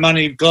borrow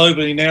money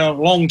globally now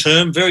long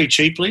term very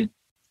cheaply.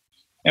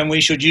 And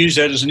we should use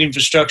that as an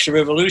infrastructure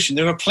revolution.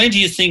 There are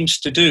plenty of things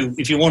to do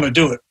if you want to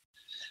do it.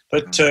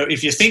 But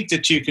if you think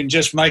that you can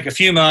just make a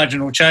few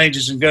marginal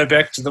changes and go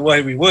back to the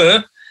way we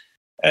were,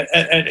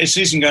 it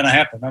isn't going to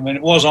happen. I mean,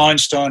 it was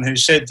Einstein who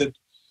said that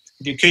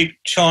if you keep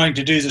trying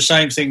to do the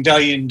same thing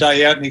day in,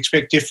 day out and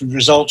expect different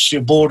results,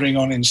 you're bordering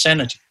on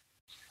insanity.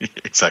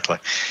 Exactly.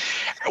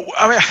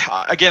 I mean,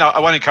 again, I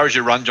won't encourage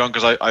you to run, John,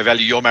 because I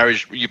value your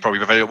marriage. You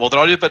probably value it more than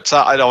I do, but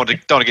I don't want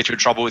to get you in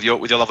trouble with your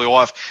lovely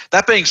wife.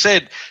 That being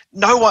said,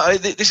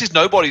 this is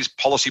nobody's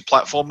policy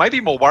platform. Maybe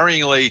more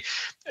worryingly,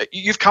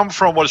 you've come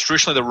from what is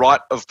traditionally the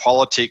right of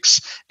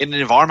politics in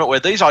an environment where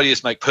these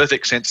ideas make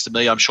perfect sense to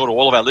me. I'm sure to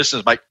all of our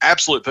listeners make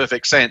absolute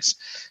perfect sense.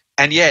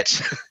 And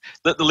yet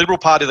the Liberal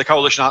Party, the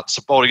coalition, aren't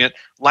supporting it.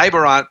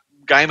 Labor aren't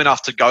game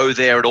enough to go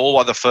there at all,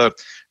 either for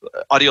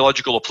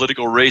ideological or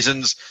political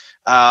reasons.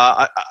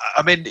 I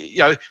mean,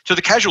 to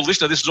the casual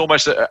listener, this is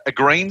almost a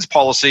Greens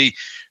policy.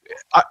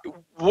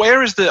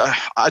 Where is the?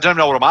 I don't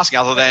know what I'm asking,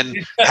 other than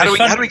how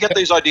do we get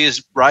these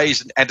ideas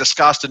raised and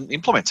discussed and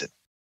implemented?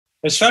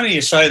 It's funny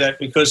you say that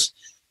because,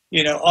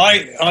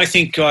 I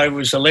think I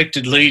was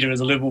elected leader of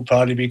the Liberal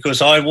Party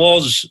because I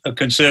was a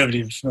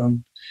conservative,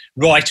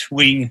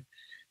 right-wing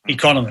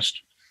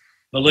economist.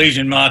 Believed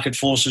in market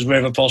forces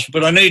wherever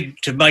possible, but I need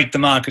to make the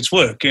markets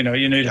work.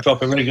 You need a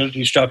proper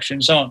regulatory structure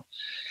and so on.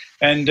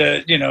 And,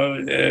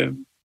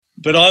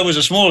 but I was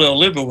a small L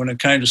Liberal when it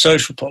came to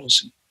social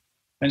policy.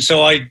 And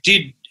so I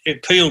did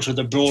appeal to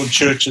the broad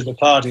church of the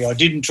party. I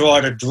didn't try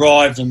to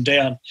drive them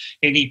down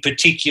any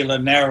particular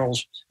narrow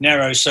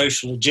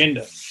social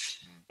agenda.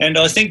 And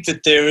I think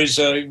that there is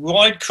a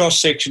wide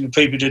cross-section of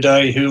people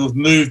today who have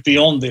moved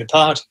beyond their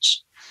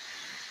parties.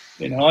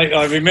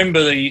 I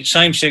remember the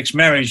same-sex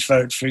marriage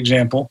vote, for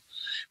example,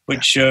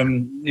 which,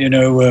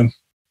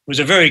 was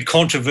a very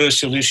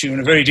controversial issue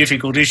and a very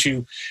difficult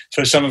issue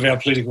for some of our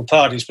political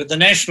parties. But the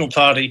National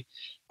Party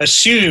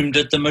assumed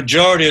that the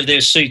majority of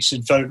their seats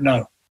would vote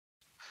no.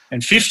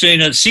 And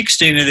 15 or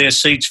 16 of their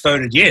seats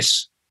voted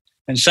yes,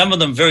 and some of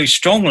them very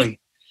strongly.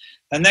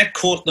 And that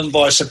caught them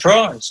by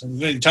surprise.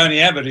 And Tony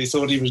Abbott, who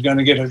thought he was going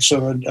to get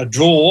a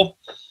draw,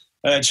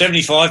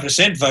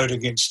 75% vote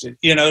against it.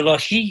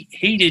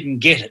 He didn't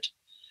get it,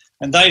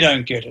 and they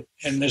don't get it.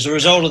 And as a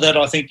result of that,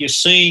 I think you're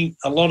seeing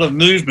a lot of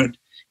movement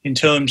in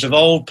terms of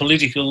old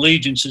political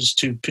allegiances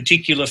to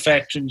particular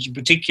factions and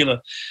particular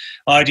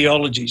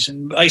ideologies.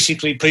 And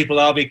basically people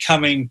are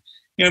becoming,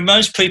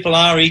 most people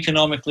are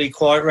economically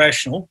quite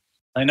rational.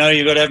 They know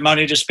you've got to have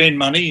money to spend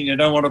money, and you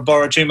don't want to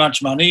borrow too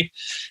much money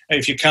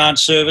if you can't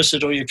service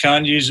it or you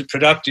can't use it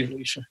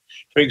productively,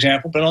 for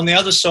example. But on the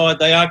other side,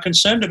 they are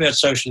concerned about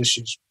social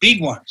issues,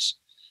 big ones,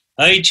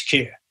 aged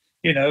care,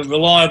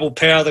 reliable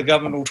power the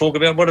government will talk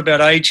about. What about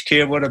aged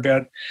care? What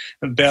about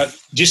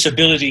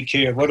disability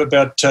care? What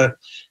about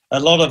a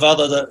lot of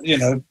other,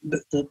 the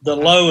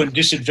low and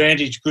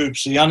disadvantaged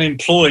groups, the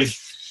unemployed?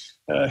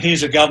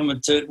 Here's a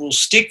government that will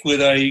stick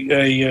with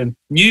a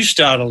New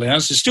Start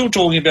allowance. They're still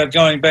talking about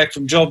going back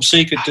from job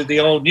seeker to the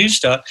old New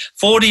Start.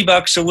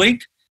 $40 a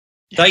week.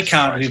 They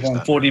can't live on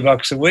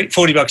 $40 a week.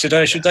 $40 a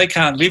day. They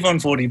can't live on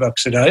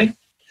 $40 a day.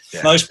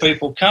 Yeah. Most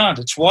people can't.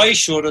 It's way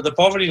short of the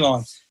poverty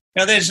line.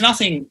 Now, there's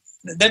nothing.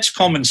 That's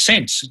common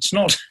sense. It's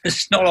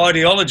not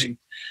ideology.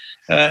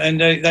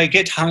 And they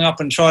get hung up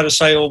and try to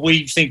say,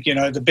 we think,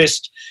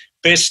 the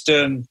best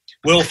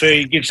welfare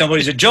you give somebody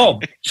is a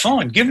job.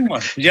 Fine, give them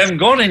one. You haven't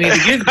got any to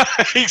give them.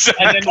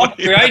 Exactly. And they're not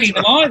creating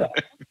them either.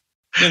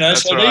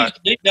 That's right.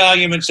 These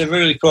arguments are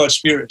really quite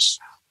spurious.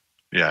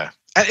 Yeah.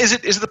 And is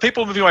it the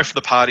people moving away from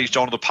the parties,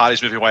 John, or the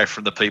parties moving away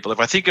from the people? If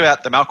I think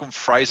about the Malcolm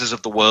Frasers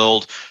of the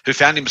world, who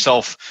found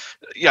himself,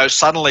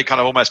 suddenly kind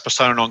of almost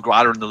persona non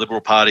grata in the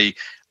Liberal Party,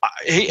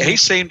 he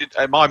seemed,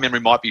 my memory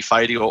might be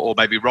fading or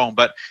maybe wrong,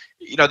 but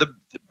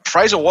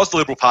Fraser was the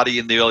Liberal Party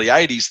in the early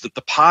 80s. That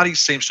the party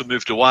seems to have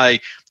moved away.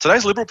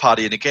 Today's Liberal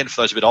Party, and again,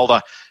 for those a bit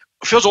older,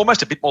 feels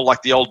almost a bit more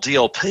like the old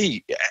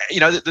DLP.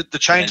 The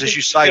change, as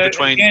you say,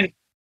 between...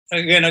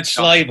 Again, it's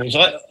labels.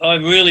 I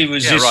really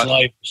resist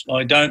labels.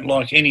 I don't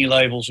like any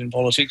labels in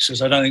politics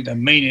because I don't think they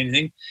mean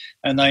anything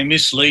and they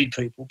mislead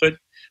people. But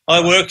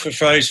I worked for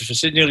Fraser for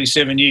nearly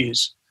 7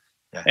 years.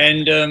 Yeah.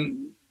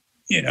 And,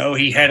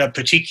 he had a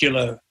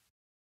particular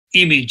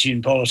image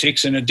in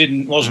politics, and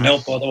it wasn't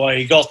helped by the way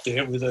he got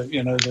there with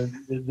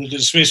the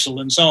dismissal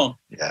and so on.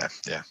 Yeah,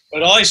 yeah.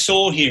 But I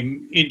saw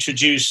him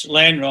introduce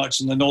land rights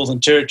in the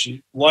Northern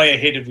Territory way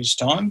ahead of his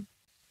time.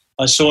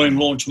 I saw him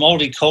launch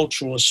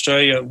Multicultural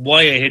Australia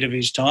way ahead of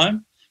his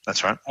time.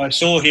 That's right. I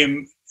saw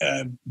him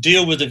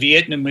deal with the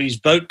Vietnamese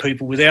boat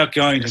people without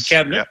going to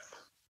Cabinet.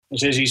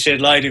 Yeah. As he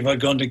said later, if I'd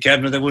gone to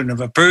Cabinet, they wouldn't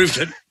have approved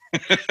it.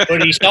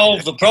 But he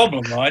solved the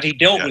problem, right? He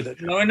dealt with it.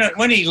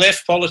 When he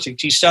left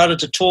politics, he started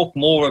to talk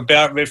more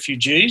about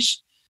refugees,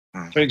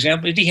 for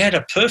example. He had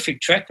a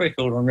perfect track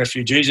record on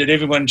refugees that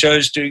everyone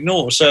chose to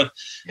ignore. So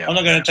I'm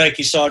not going to take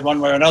his side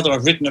one way or another.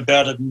 I've written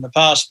about it in the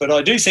past, but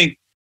I do think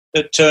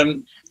that,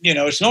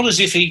 it's not as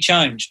if he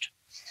changed.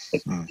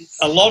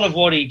 A lot of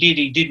what he did,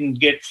 he didn't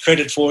get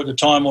credit for at the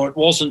time, or it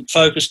wasn't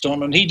focused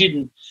on, and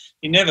he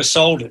never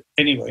sold it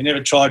anyway. He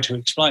never tried to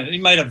explain it. He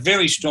made a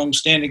very strong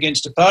stand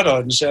against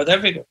apartheid in South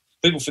Africa.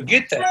 People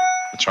forget that.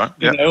 That's right.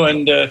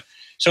 Yeah.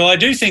 So I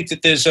do think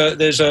that there's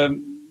a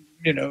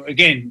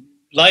again,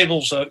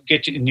 labels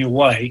get in your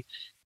way.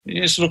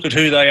 You just look at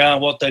who they are,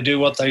 what they do,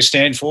 what they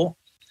stand for.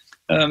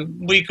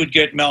 We could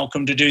get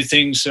Malcolm to do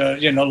things,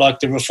 like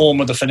the reform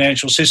of the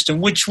financial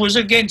system, which was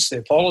against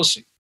their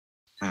policy.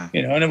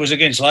 And it was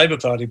against Labor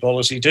Party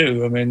policy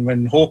too. I mean,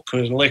 when Hawke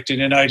was elected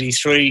in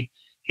 1983,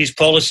 his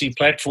policy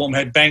platform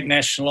had bank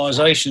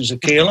nationalisation as a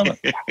key element.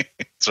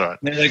 That's right.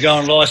 And then they go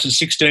and license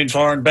 16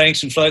 foreign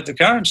banks and float the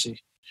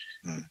currency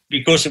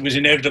because it was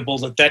inevitable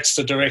that that's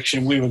the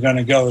direction we were going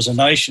to go as a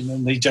nation,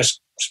 and he's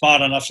just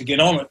smart enough to get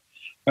on it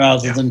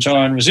rather than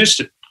try and resist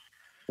it.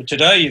 But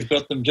today you've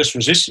got them just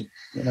resisting.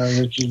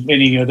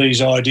 Many of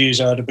these ideas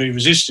are to be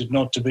resisted,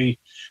 not to be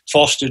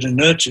fostered and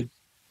nurtured.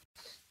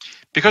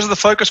 Because of the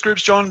focus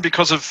groups, John,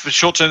 because of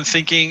short-term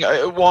thinking,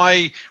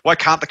 why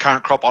can't the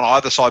current crop on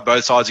either side,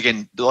 both sides,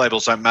 again, the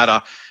labels don't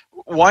matter,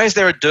 why is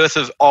there a dearth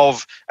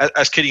of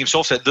as Keating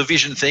himself said, the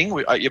vision thing?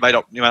 You may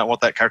not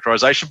want that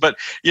characterisation, but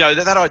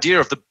that idea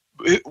of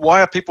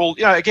why are people,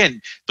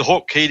 again, the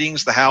Hawke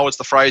Keatings, the Howards,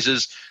 the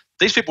Frasers,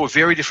 these people were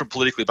very different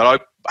politically, but I'm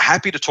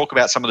happy to talk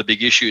about some of the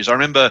big issues. I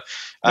remember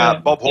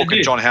Bob Hawke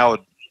and John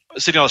Howard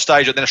sitting on a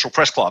stage at the National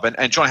Press Club,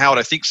 and John Howard,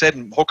 I think, said,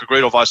 and Hawke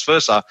agreed or vice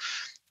versa,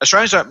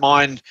 Australians don't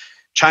mind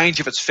change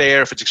if it's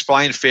fair, if it's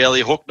explained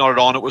fairly. Hawke nodded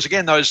on. It was,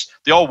 again,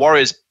 the old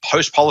warriors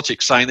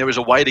post-politics saying there is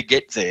a way to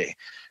get there.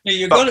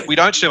 Yeah, we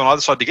don't see on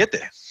either side to get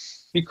there.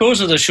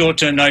 Because of the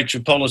short-term nature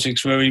of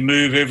politics, where we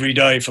move every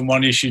day from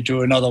one issue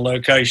to another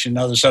location,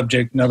 another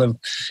subject, another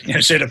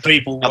set of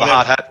people. Another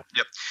hard hat,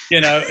 yep.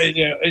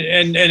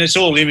 And it's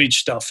all image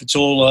stuff. It's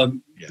all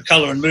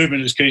colour and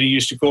movement, as Keating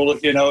used to call it.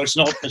 It's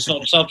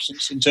not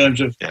substance in terms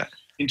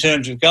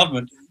of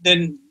government.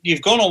 Then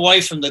you've gone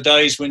away from the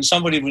days when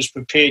somebody was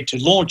prepared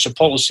to launch a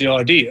policy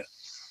idea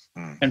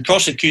and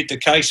prosecute the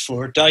case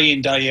for it day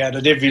in, day out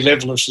at every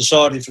level of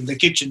society, from the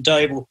kitchen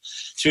table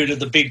through to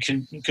the big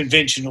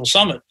conventional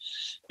summit.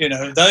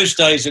 Those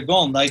days are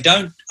gone. They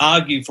don't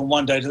argue from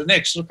one day to the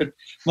next. Look at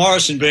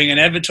Morrison being an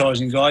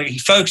advertising guy. He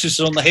focuses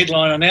on the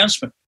headline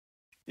announcement.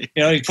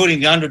 He's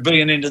putting $100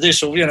 billion into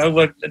this, or,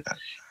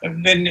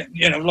 and then,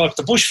 like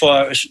the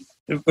bushfire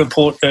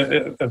report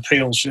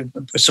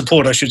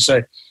support, I should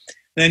say.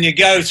 Then you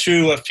go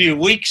through a few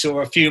weeks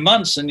or a few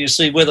months and you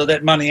see whether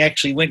that money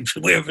actually went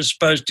where it was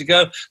supposed to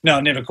go. No,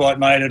 I never quite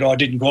made it. I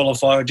didn't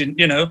qualify. I didn't,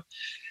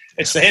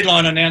 It's the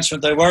headline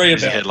annoument they worry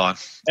about. Headline.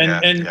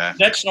 And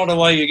that's not a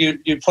way you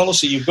do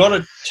policy. You've got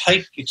to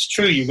it's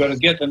true, you've got to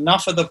get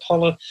enough of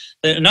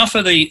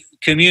the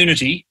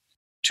community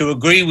to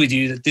agree with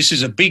you that this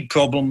is a big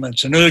problem,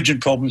 it's an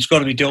urgent problem, it's got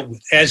to be dealt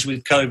with, as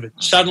with COVID.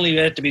 Suddenly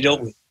it had to be dealt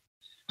with.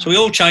 So we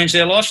all changed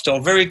our lifestyle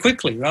very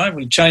quickly, right?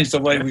 We changed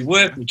the way we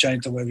work, we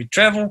changed the way we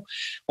travel,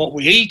 what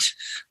we eat.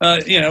 A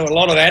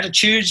lot of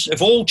attitudes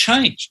have all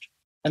changed,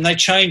 and they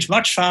changed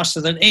much faster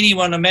than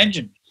anyone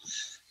imagined.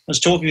 I was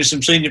talking to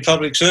some senior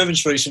public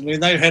servants recently,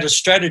 and they had a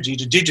strategy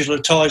to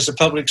digitise the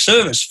public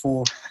service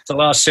for the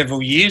last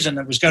several years, and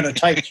it was going to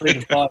take 3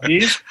 to 5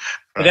 years.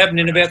 It happened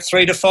in about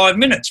 3 to 5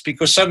 minutes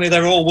because suddenly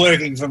they were all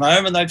working from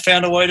home and they'd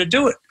found a way to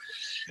do it.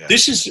 Yeah.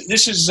 This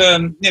is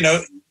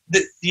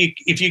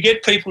if you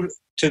get people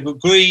to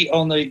agree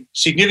on the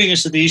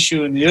significance of the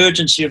issue and the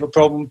urgency of a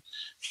problem,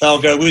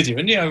 they'll go with you.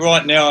 And,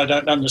 right now I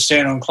don't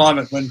understand on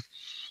climate when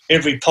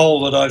every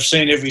poll that I've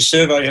seen, every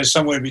survey has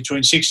somewhere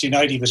between 60 and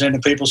 80%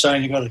 of people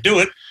saying you've got to do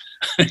it.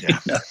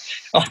 Yeah.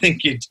 I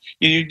think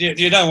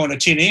you don't want a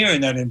tin ear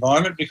in that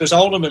environment, because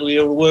ultimately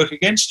it will work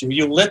against you.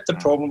 You'll let the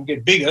problem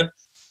get bigger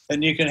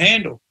than you can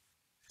handle.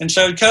 And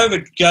so I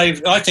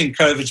think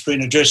COVID's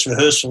been a dress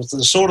rehearsal for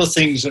the sort of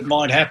things that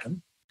might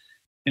happen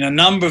in a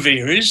number of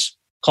areas,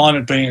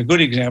 climate being a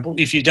good example.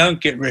 If you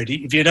don't get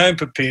ready, if you don't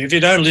prepare, if you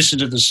don't listen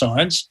to the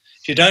science,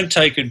 if you don't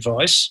take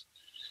advice,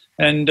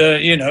 and,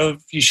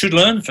 you should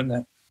learn from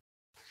that.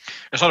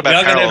 It's not about we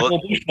are going to have more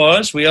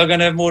bushfires. We are going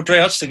to have more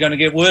droughts. They're going to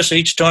get worse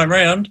each time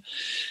round.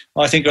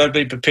 I think I'd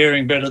be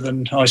preparing better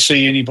than I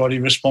see anybody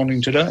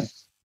responding today.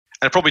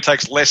 And it probably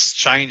takes less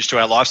change to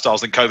our lifestyles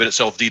than COVID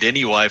itself did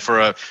anyway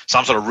for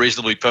some sort of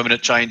reasonably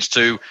permanent change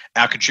to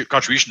our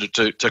contribution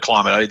to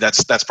climate. I mean,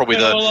 that's probably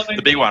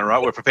the big one,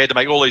 right? We're prepared to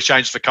make all these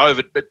changes for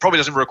COVID, but it probably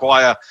doesn't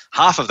require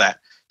half of that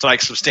to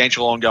make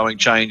substantial ongoing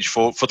change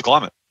for the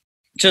climate.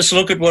 Just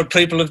look at what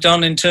people have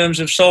done in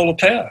terms of solar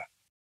power.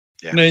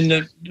 Yeah. I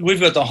mean, we've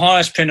got the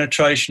highest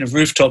penetration of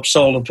rooftop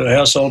solar per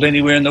household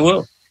anywhere in the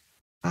world.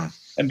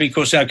 And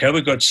because,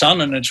 we've got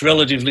sun and it's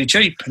relatively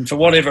cheap, and for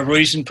whatever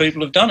reason,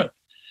 people have done it.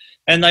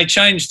 And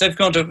they've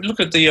gone to look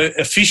at the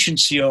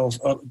efficiency of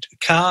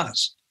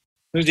cars,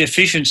 look at the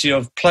efficiency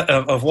of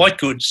white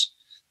goods.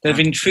 They've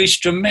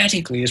increased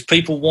dramatically as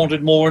people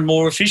wanted more and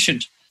more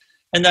efficient.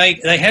 And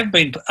they have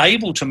been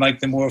able to make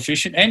them more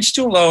efficient and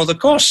still lower the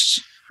costs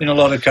in a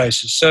lot of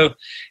cases. So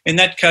in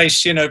that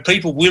case,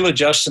 people will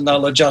adjust, and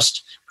they'll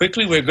adjust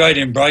quickly. We're great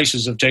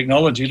embracers of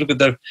technology. Look at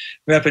the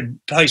rapid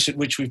pace at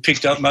which we've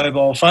picked up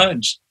mobile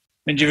phones.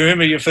 And do you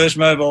remember your first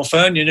mobile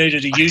phone? You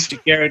needed a ute to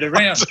carry it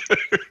around.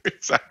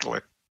 Exactly.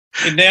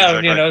 And now,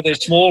 they're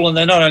small, and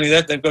they're not only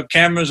that, they've got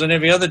cameras and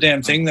every other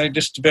damn thing. They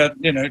just about,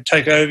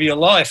 take over your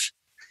life.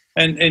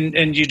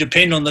 And you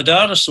depend on the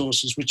data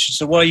sources, which is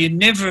the way you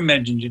never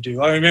imagined you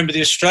do. I remember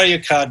the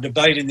Australia card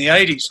debate in the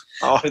 80s.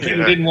 But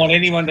people didn't want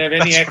anyone to have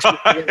any access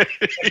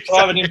to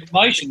private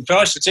information.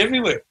 Christ, it's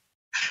everywhere.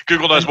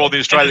 Google knows more than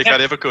the Australia card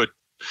ever could.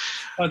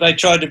 They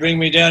tried to bring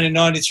me down in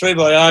 93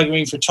 by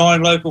arguing for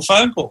time local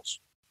phone calls.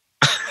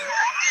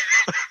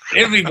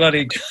 Every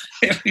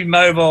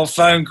mobile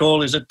phone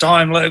call is a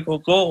time local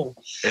call.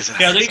 These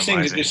things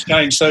have just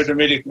changed so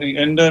dramatically.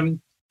 And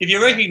if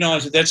you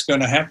recognise that that's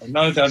going to happen,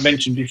 I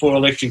mentioned before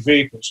electric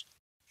vehicles,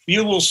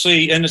 you will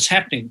see, and it's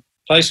happening,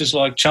 places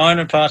like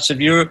China, parts of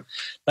Europe,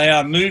 they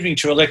are moving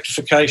to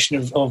electrification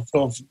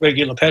of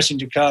regular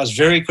passenger cars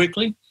very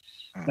quickly.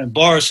 And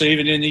Boris,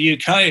 even in the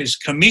UK, is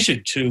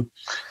committed to,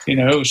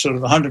 sort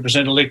of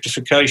 100%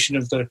 electrification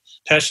of the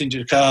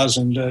passenger cars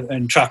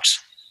and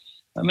trucks.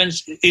 I mean,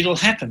 it'll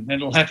happen.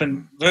 It'll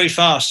happen very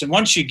fast. And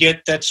once you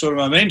get that sort of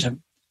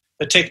momentum,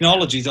 the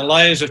technology, the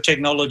layers of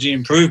technology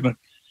improvement,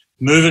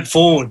 move it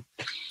forward.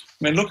 I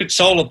mean, look at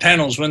solar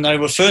panels. When they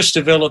were first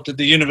developed at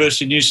the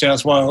University of New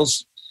South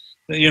Wales,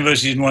 the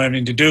university didn't want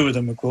anything to do with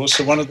them, of course,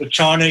 so one of the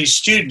Chinese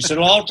students said,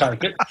 well, I'll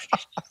take it,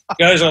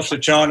 goes off to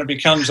China,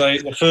 becomes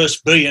the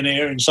first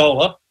billionaire in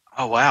solar.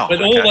 Oh, wow.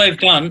 But all they've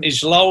done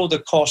is lower the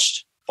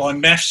cost by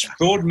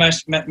broad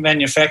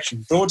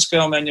manufacturing,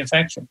 broad-scale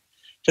manufacturing,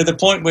 to the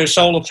point where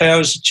solar power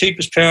is the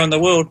cheapest power in the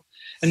world.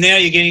 And now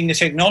you're getting the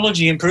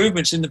technology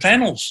improvements in the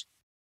panels.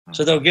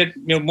 So they'll get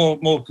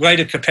more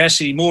greater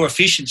capacity, more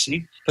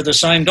efficiency for the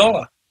same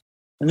dollar.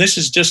 And this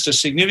is just a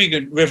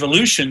significant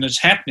revolution that's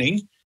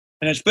happening,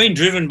 and it's been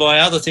driven by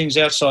other things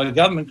outside of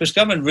government, because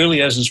government really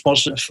hasn't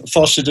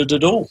fostered it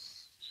at all.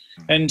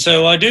 And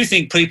so I do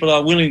think people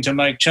are willing to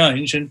make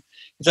change, and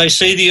they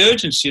see the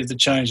urgency of the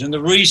change and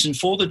the reason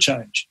for the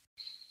change.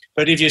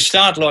 But if you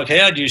start like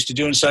Howard used to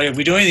do and say, if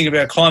we do anything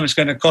about climate, it's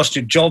going to cost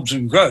you jobs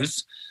and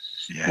growth,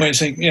 we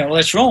think, well,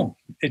 that's wrong.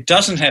 It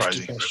doesn't have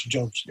to cost you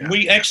jobs. Yeah.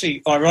 We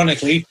actually,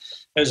 ironically,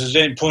 as has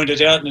been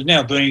pointed out and is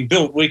now being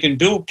built, we can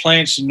build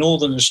plants in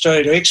northern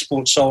Australia to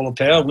export solar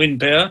power, wind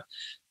power,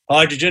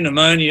 hydrogen,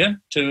 ammonia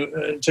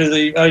to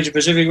the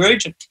Asia-Pacific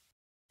region.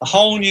 A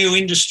whole new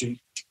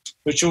industry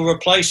which will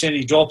replace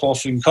any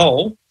drop-off in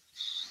coal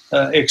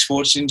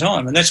exports in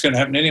time, and that's going to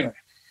happen anyway.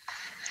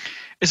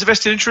 Is it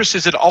vested interest?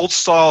 Is it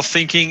old-style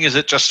thinking? Is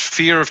it just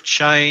fear of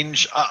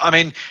change? I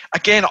mean,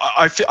 again,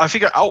 I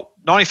figure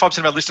 95%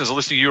 of our listeners are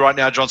listening to you right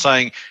now, John,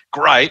 saying,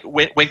 great,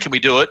 when can we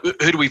do it?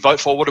 Who do we vote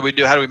for? What do we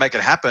do? How do we make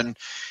it happen?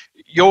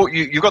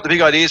 You've got the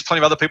big ideas, plenty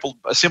of other people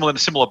are in a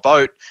similar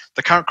boat.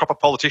 The current crop of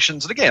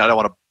politicians, and again, I don't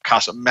want to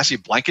cast a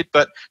massive blanket,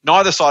 but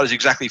neither side is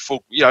exactly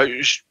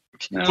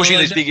pushing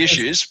these big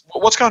issues.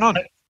 What's going on?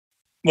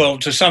 Well,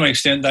 to some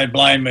extent, they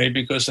blame me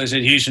because they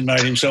said Hewson made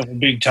himself a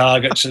big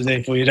target, so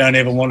therefore you don't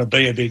ever want to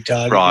be a big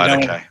target. Right,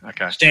 you don't want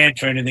to stand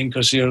for anything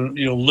because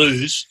you'll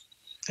lose.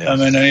 Yeah. I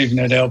mean, I even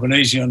had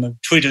Albanese on the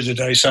Twitter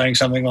today saying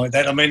something like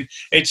that. I mean,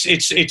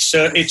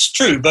 it's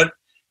true, but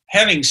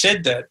having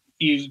said that,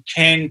 you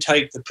can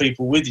take the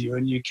people with you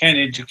and you can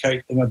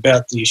educate them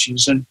about the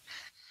issues. And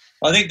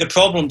I think the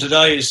problem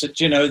today is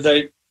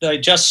that, they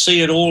just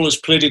see it all as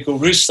political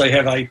risk. They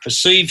have a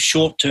perceived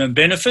short-term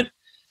benefit.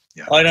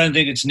 Yeah. I don't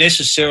think it's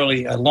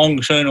necessarily a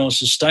long-term or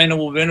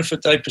sustainable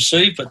benefit they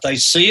perceive, but they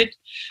see it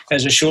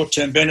as a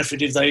short-term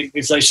benefit if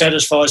they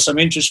satisfy some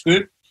interest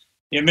group.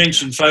 You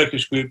mentioned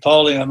focus group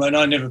polling. I mean,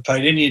 I never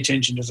paid any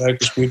attention to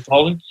focus group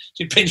polling.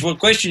 It depends what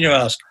question you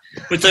ask.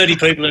 With 30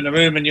 people in the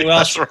room and you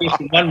ask a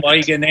question one way,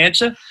 you get an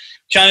answer.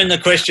 Change the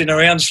question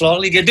around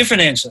slightly, you get a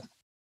different answer.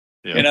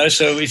 Yeah.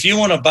 So if you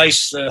want to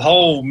base the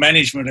whole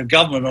management of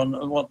government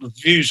on what the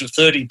views of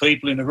 30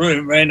 people in the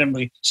room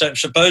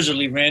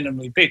supposedly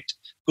randomly picked,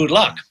 good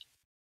luck.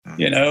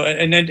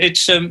 And then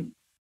it's I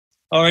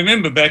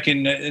remember back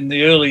in the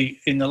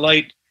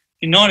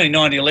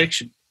 1990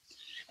 election,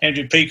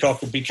 Andrew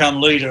Peacock had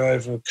become leader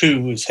over a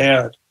coup with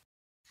Howard.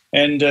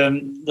 And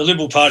the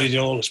Liberal Party did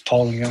all this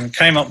polling and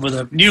came up with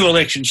a new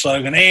election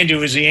slogan,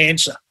 Andrew is the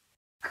answer.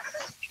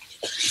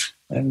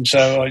 And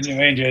so I knew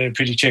Andrew had a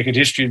pretty checkered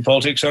history in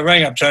politics. So I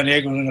rang up Tony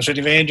Eggleton and I said,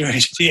 if Andrew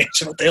is the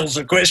answer, what the hell's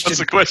the question? What's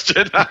the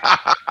question?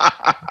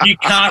 You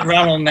can't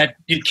run on that.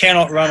 You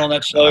cannot run on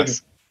that slogan.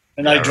 Nice.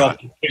 And they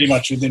dropped it pretty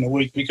much within a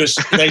week because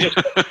they just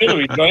got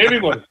Hillary, got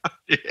everybody.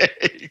 Yeah,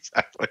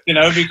 exactly.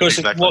 Because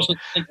it wasn't,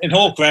 and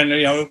Hawke ran,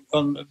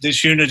 on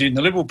this unity in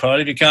the Liberal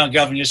Party. If you can't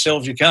govern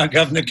yourselves, you can't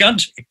govern the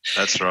country.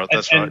 That's right.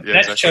 Yeah, that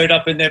exactly. Showed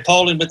up in their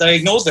polling, but they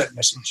ignored that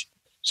message.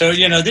 So,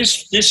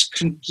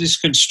 this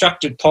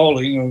constructed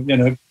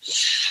polling,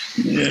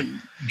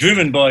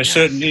 driven by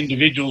certain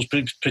individuals,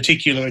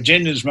 particular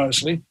agendas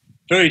mostly,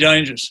 very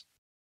dangerous.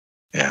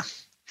 Yeah.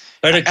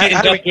 But it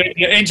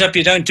ends up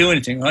you don't do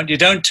anything, right? You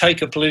don't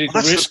take a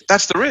political risk.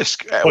 That's the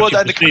risk. Well,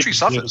 the country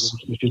suffers.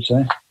 You should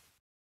say.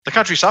 The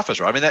country suffers,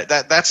 right? I mean,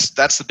 that's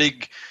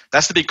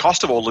the big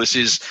cost of all this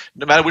is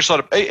no matter which side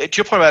of, to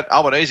your point about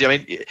Albanese, I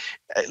mean,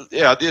 I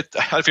don't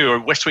know if you're a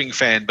West Wing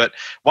fan, but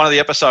one of the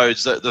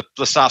episodes, the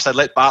staff said,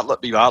 let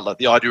Bartlett be Bartlett,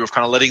 the idea of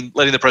kind of letting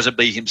the president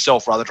be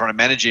himself rather than trying to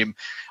manage him.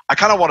 I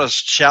kind of want to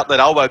shout,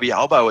 let elbow be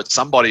elbow at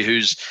somebody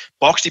who's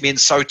boxed him in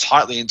so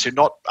tightly into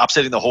not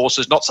upsetting the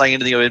horses, not saying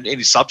anything of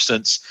any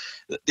substance.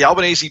 The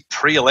Albanese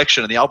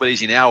pre-election and the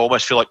Albanese now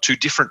almost feel like two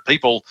different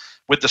people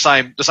with the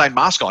same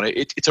mask on.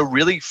 It's a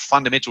really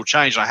fundamental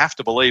change, and I have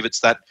to believe it's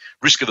that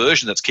risk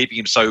aversion that's keeping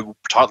him so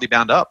tightly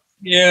bound up.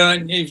 Yeah,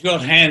 and you've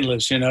got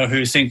handlers,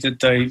 who think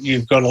that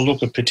you've got to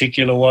look a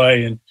particular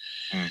way. And,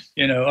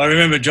 I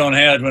remember John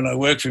Howard, when I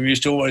worked for him,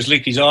 used to always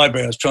lick his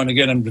eyebrows trying to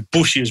get him to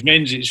bush his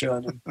Menzies.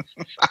 Right?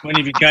 When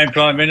he became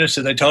Prime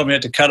Minister, they told me I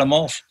had to cut him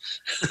off.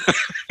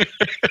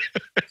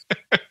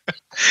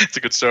 It's a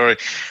good story.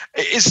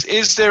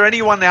 Is there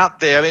anyone out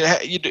there? I mean,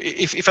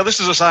 if our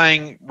listeners are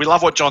saying we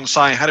love what John's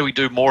saying, how do we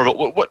do more of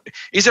it? What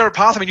is there a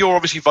path? I mean, you're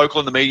obviously vocal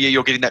in the media.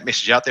 You're getting that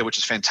message out there, which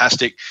is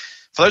fantastic.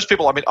 For those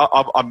people, I mean,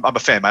 I'm a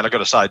fan, mate. I've got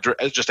to say,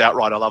 just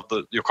outright, I love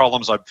your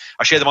columns. I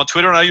share them on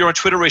Twitter. I know you're on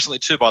Twitter recently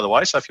too, by the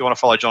way. So if you want to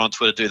follow John on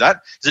Twitter, do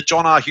that. Is it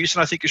John R.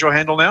 Hewson, I think, is your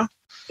handle now?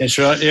 That's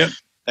right. Yeah.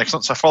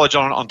 Excellent. So follow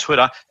John on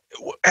Twitter.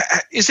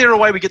 Is there a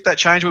way we get that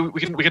change? We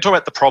can talk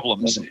about the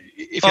problems.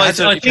 If you had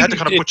to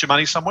kind of put your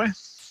money somewhere.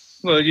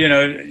 Well,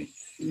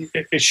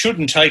 it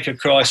shouldn't take a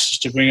crisis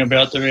to bring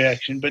about the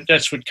reaction, but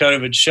that's what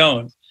COVID's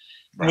shown.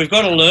 Right. We've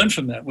got to learn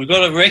from that. We've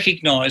got to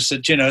recognise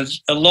that,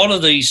 a lot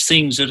of these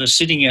things that are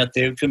sitting out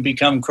there can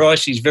become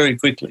crises very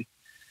quickly.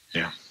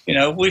 Yeah.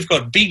 We've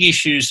got big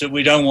issues that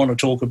we don't want to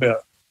talk about.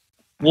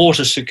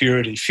 Water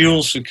security,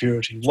 fuel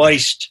security,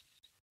 waste.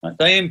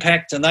 They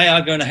impact, and they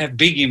are going to have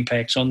big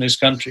impacts on this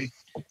country.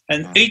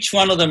 And each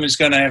one of them is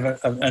going to have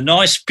a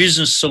nice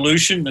business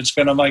solution that's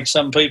going to make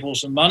some people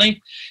some money,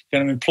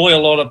 going to employ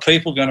a lot of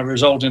people, going to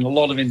result in a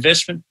lot of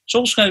investment. It's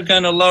also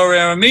going to lower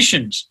our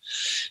emissions.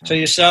 So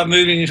you start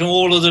moving into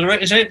all of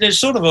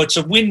it's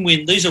a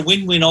win-win. These are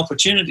win-win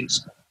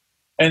opportunities.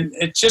 And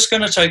it's just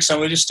going to take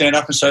somebody to stand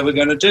up and say, we're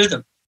going to do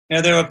them.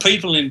 Now, there are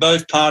people in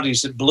both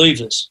parties that believe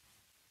this,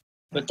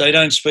 but they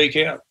don't speak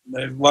out.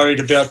 They're worried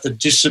about the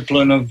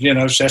discipline of,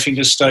 having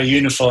to stay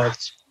unified.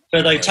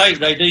 So they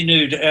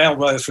denude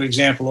Albo, for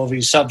example, of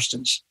his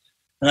substance,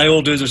 and they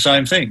all do the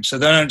same thing. So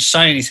they don't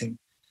say anything.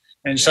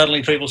 And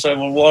suddenly people say,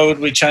 well, why would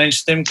we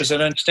change them? Because they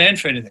don't stand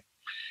for anything.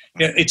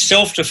 It's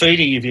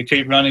self-defeating if you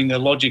keep running the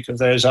logic of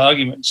those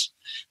arguments.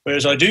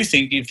 Whereas I do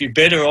think if you're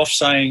better off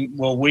saying,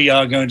 well, we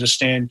are going to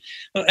stand.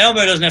 Well,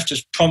 Albo doesn't have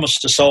to promise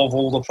to solve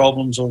all the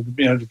problems or,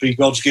 to be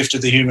God's gift to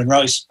the human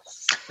race,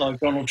 like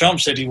Donald Trump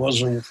said he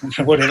was, or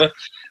whatever.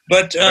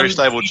 But he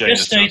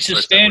just needs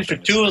to stand for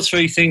two or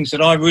three things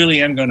that I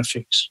really am going to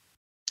fix.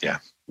 Yeah.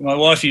 My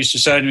wife used to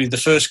say to me, the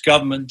first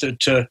government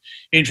that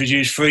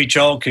introduced free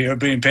childcare would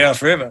be in power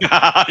forever. Yeah,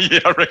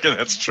 I reckon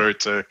that's true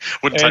too.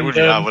 Wouldn't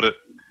be hard, would it?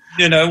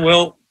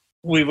 Well,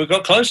 we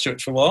got close to it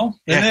for a while.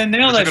 And then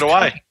now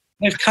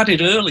they've cut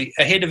it early,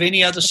 ahead of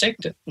any other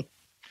sector.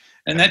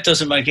 And that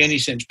doesn't make any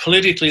sense.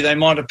 Politically, they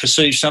might have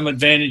perceived some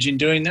advantage in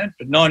doing that,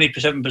 but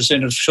 97%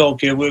 of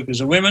childcare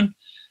workers are women.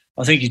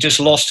 I think you just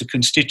lost a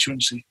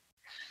constituency.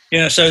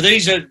 So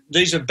these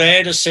are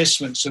bad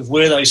assessments of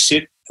where they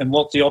sit and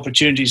what the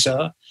opportunities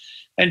are,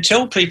 and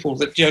tell people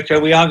that,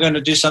 we are going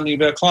to do something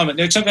about climate.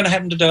 Now, it's not going to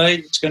happen today.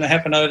 It's going to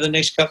happen over the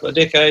next couple of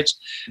decades.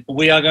 But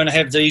we are going to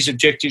have these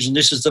objectives, and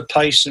this is the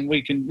pace, and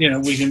we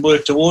can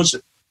work towards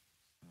it.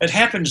 It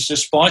happens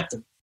despite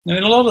them. I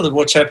mean, a lot of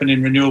what's happened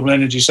in renewable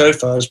energy so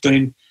far has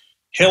been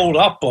held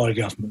up by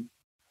government.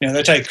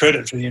 They take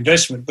credit for the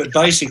investment, but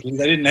basically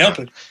they didn't help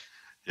it.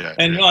 Yeah,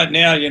 and right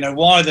now,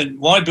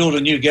 why build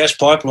a new gas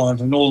pipeline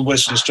from Northern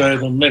Western Australia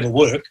that'll never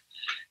work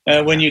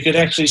when you could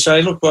actually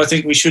say, look, I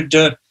think we should,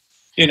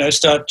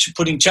 start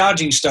putting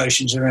charging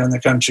stations around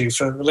the country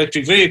for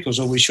electric vehicles,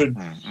 or we should,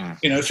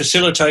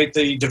 facilitate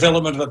the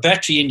development of a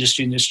battery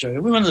industry in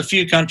Australia. We're one of the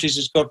few countries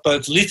that's got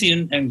both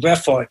lithium and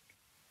graphite.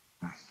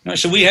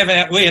 So we have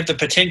the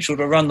potential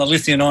to run the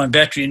lithium-ion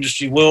battery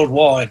industry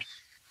worldwide,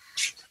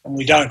 and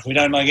we don't. We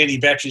don't make any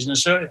batteries in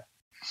Australia.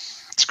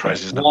 It's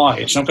crazy, isn't it? Why?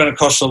 It's not going to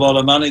cost a lot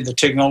of money. The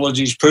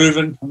technology's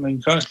proven. I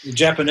mean, the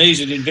Japanese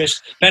would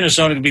invest.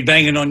 Panasonic would be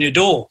banging on your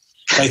door.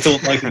 They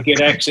thought they could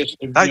get access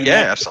to.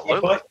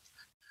 Absolutely. Well,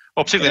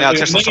 particularly now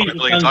Tesla's talking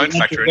about its own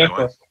factory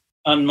anyway.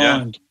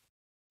 Unmined.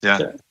 Yeah.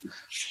 So,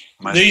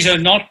 these are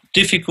not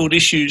difficult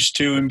issues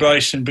to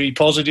embrace and be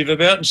positive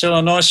about and sell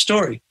a nice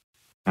story.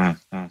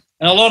 Mm-hmm.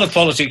 And a lot of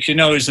politics,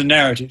 is the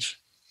narrative.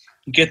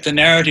 You get the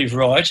narrative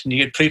right and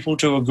you get people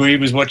to agree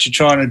with what you're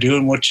trying to do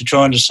and what you're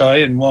trying to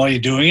say and why you're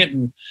doing it,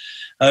 and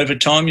over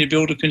time you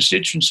build a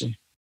constituency.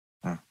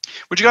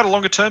 Would you go to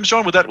longer terms,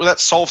 John? Would that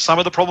solve some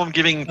of the problem,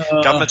 giving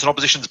governments and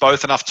oppositions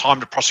both enough time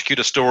to prosecute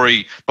a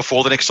story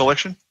before the next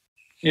election?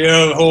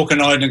 Yeah, Hawke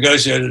and I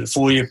negotiated a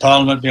 4-year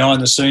parliament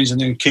behind the scenes,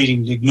 and then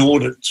Keating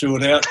ignored it, threw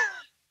it out.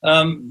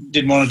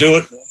 Didn't want to do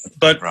it.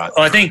 But right.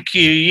 I think,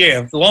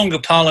 longer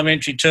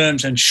parliamentary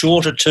terms and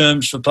shorter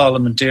terms for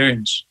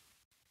parliamentarians.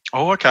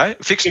 Oh, okay.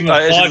 Fixed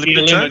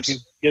 5-year limit.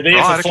 You're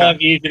there for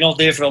 5 years. You're not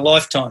there for a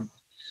lifetime.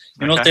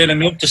 You're not there to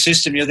milk the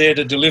system. You're there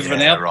to deliver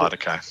an output. Right,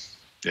 okay.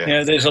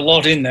 Yeah. There's a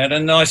lot in that.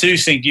 And I do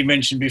think you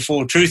mentioned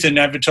before, truth in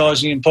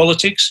advertising in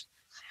politics.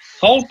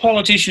 Hold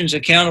politicians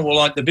accountable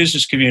like the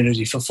business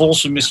community for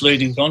false and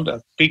misleading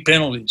conduct. Big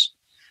penalties.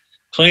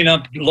 Clean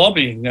up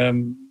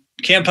lobbying.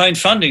 Campaign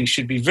funding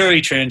should be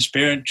very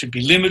transparent, should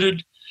be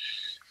limited.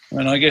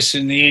 And I guess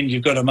in the end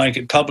you've got to make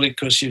it public,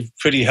 because it's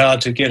pretty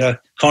hard to get a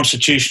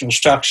constitutional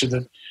structure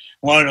that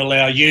won't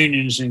allow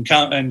unions and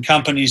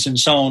companies and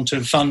so on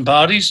to fund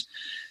parties.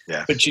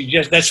 Yeah. But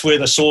that's where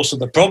the source of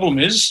the problem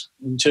is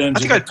in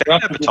terms of the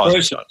corruption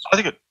process.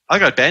 I think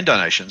I'd ban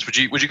donations. Would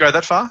you go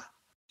that far?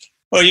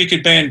 Well, you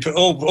could ban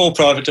all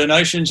private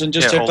donations and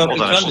just have public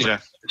funding.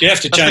 You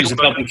have to change the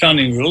public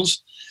funding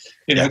rules.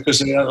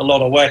 because a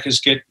lot of whackers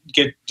get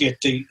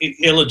the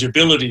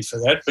eligibility for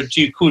that, but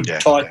you could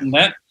tighten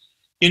that.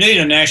 You need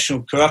a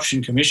national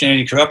corruption commission,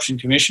 anti-corruption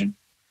commission.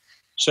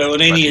 So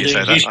in any of these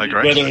issues,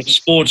 whether it's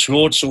sports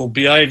rorts or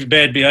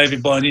bad behaviour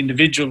by an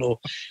individual or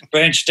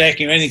branch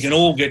stacking or anything, can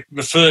all get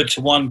referred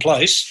to one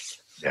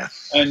place. Yeah.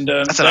 And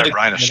that's a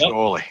no-brainer,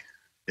 surely.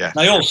 Yeah.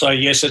 They all say,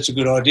 yes, that's a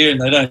good idea,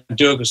 and they don't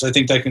do it because they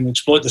think they can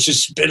exploit the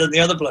system better than the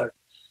other bloke.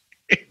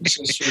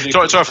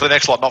 Sorry for the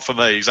next lot, not for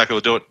me. Exactly.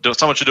 We'll do it.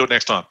 Someone should do it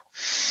next time.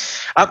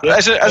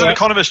 As an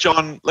economist,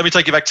 John, let me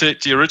take you back to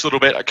your roots a little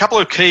bit. A couple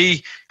of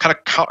key kind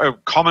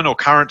of common or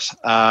current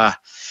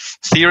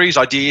theories,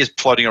 ideas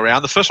floating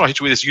around. The first one I hit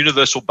you with is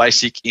universal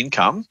basic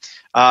income.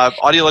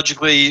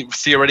 Ideologically,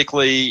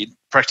 theoretically,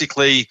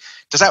 practically,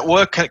 does that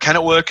work? Can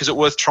it work? Is it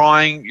worth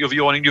trying? Your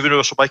view on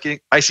universal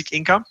basic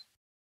income?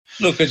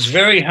 Look, it's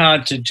very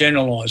hard to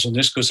generalise on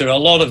this because there are a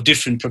lot of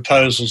different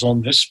proposals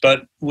on this,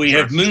 but we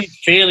have moved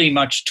fairly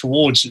much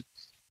towards it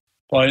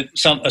by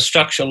a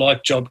structure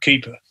like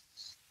JobKeeper,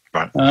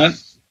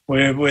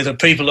 where the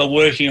people are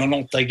working or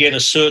not, they get a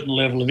certain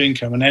level of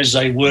income, and as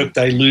they work,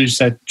 they lose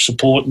that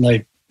support and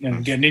they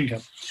get an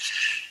income.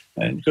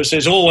 And because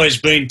there's always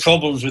been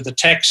problems with the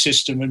tax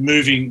system and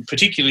moving,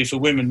 particularly for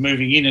women,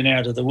 moving in and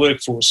out of the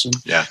workforce, and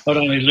not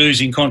only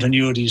losing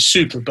continuity as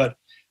super, but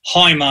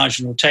high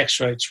marginal tax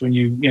rates when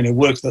you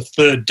work the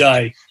third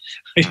day,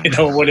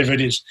 or whatever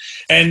it is.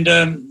 And,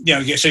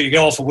 so you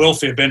go off a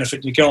welfare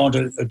benefit, you go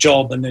onto a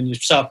job and then you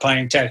start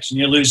paying tax and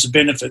you lose the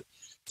benefit.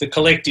 The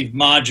collective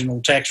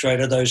marginal tax rate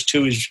of those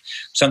two is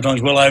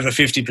sometimes well over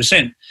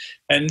 50%.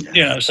 And,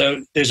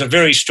 so there's a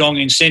very strong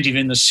incentive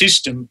in the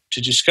system to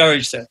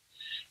discourage that.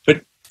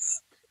 But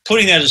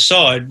putting that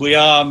aside, we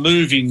are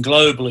moving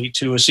globally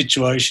to a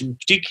situation,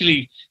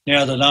 particularly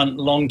now that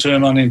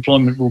long-term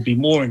unemployment will be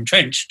more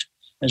entrenched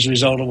as a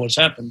result of what's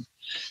happened,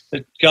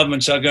 that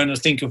governments are going to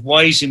think of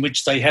ways in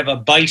which they have a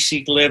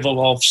basic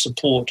level of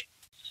support.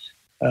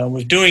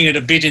 We're doing it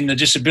a bit in the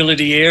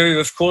disability area,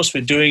 of course.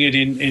 We're doing it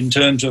in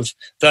terms of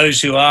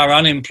those who are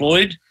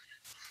unemployed.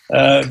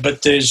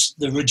 But there's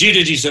the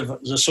rigidities of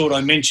the sort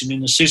I mentioned in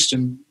the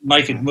system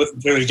make it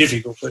very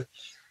difficult. But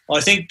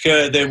I think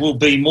there will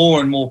be more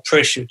and more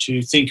pressure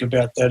to think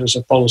about that as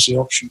a policy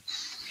option.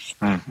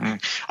 Mm-hmm.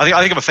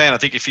 I think I'm a fan. I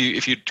think if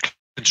you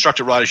construct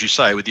it right, as you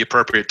say, with the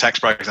appropriate tax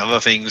breaks and other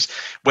things,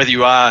 whether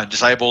you are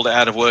disabled,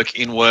 out of work,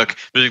 in work,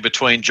 moving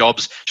between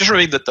jobs, just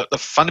remembering that the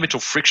fundamental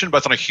friction,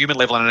 both on a human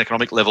level and an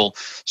economic level,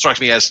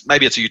 strikes me as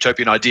maybe it's a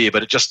utopian idea,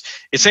 but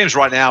it seems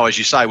right now, as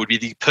you say, would be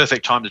the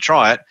perfect time to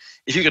try it.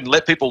 If you can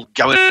let people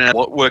go in and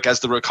work as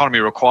the economy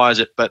requires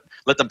it, but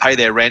let them pay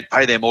their rent,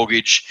 pay their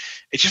mortgage,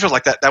 it just feels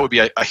like that would be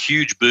a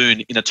huge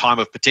boon in a time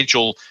of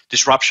potential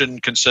disruption,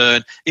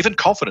 concern, even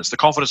confidence. The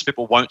confidence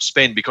people won't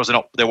spend because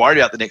they're worried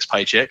about the next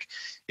paycheck.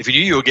 If you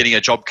knew you were getting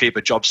a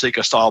JobKeeper, job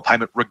seeker style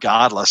payment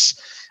regardless,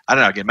 I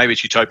don't know, again, maybe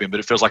it's utopian, but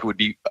it feels like it would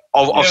be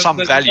of some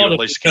value at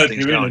least to keep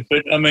things going.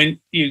 But, I mean,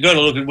 you've got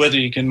to look at whether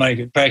you can make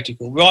it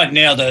practical. Right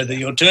now, though,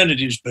 the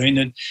alternative's been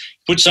that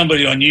put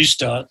somebody on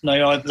Newstart,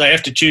 and they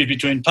have to choose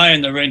between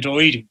paying the rent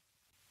or eating.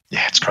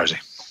 Yeah, it's crazy.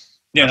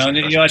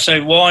 I say,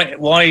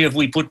 why have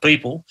we put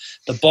people,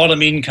 the bottom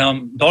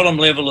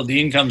level of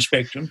the income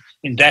spectrum,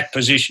 in that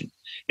position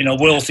in a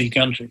wealthy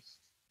country?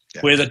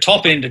 Yeah. Where the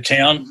top end of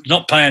town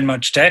not paying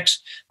much tax,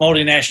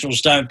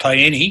 multinationals don't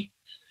pay any.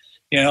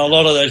 A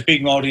lot of those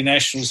big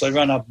multinationals, they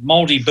run up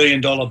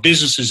multi-billion-dollar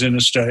businesses in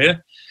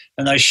Australia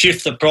and they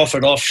shift the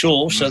profit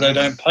offshore so they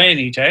don't pay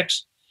any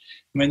tax.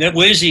 I mean,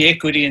 where's the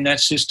equity in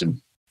that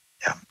system?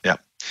 Yeah.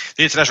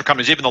 The international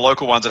companies, even the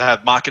local ones that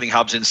have marketing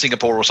hubs in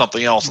Singapore or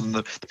something else, and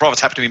the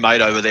profits happen to be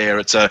made over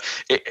there.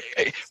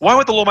 Why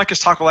would the lawmakers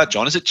tackle that,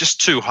 John? Is it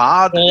just too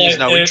hard? There's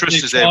no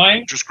interest? Is there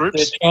interest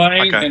groups? They're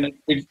trying, and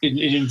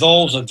it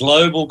involves a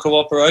global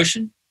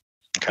cooperation.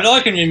 Okay. But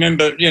I can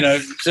remember,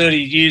 30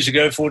 years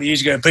ago, 40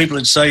 years ago, people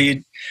would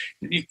say,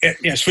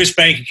 Swiss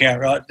bank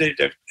account, right?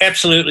 They're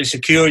absolutely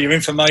secure. Your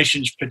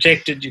information's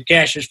protected. Your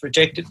cash is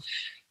protected.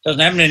 Doesn't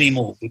happen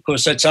anymore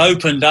because that's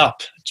opened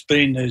up. It's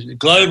been the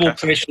global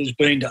pressure has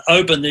been to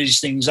open these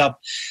things up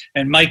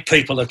and make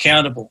people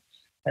accountable.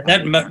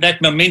 And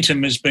that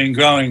momentum has been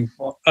growing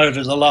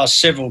over the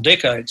last several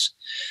decades.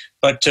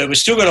 But we've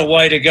still got a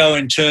way to go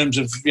in terms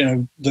of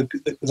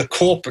the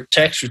corporate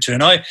tax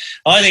return. I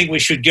think we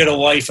should get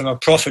away from a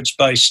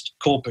profits-based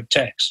corporate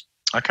tax.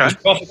 Okay.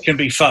 Because profit can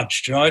be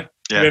fudged, right?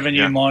 Yeah,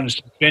 revenue minus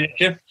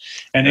expenditure.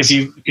 And if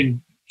you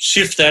can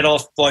shift that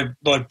off by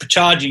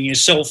charging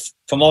yourself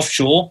from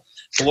offshore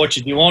for what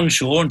you do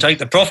onshore and take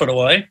the profit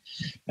away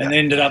and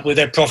ended up with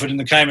that profit in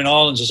the Cayman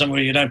Islands or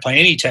somewhere you don't pay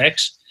any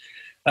tax,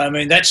 I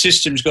mean, that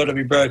system's got to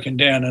be broken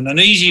down. And an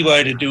easy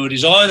way to do it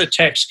is either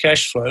tax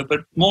cash flow, but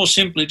more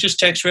simply just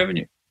tax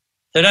revenue.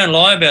 They don't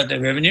lie about their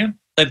revenue.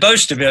 They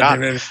boast about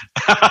their revenue.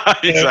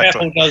 Exactly.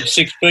 Apple does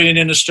 $6 billion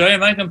in Australia,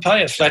 make them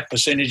pay a flat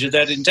percentage of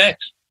that in tax.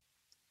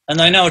 And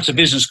they know it's a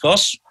business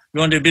cost. If you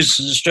want to do business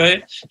in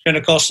Australia, it's going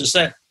to cost us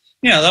that.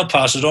 They'll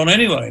pass it on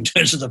anyway in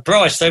terms of the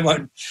price. They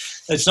won't.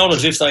 It's not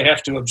as if they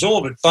have to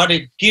absorb it, but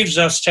it gives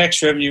us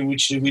tax revenue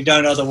which we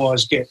don't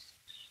otherwise get.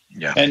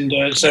 Yeah.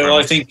 And so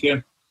I think,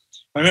 I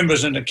remember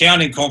as an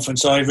accounting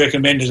conference, I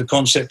recommended a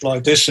concept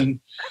like this, and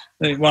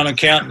one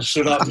accountant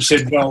stood up and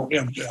said, well,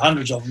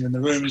 hundreds of them in the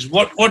room, is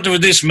what does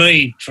this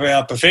mean for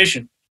our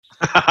profession?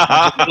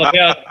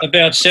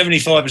 About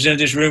 75% of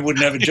this room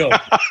wouldn't have a job.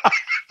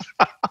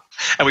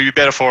 And we'd be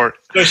better for it.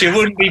 Because you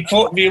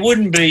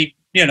wouldn't be,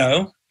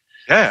 Yeah,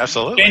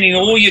 absolutely. spending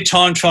all your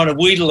time trying to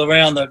wheedle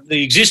around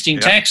the existing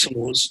tax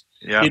laws.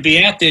 Yeah. You'd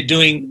be out there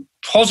doing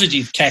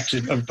positive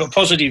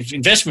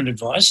investment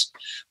advice,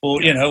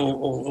 or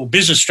or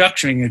business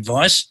structuring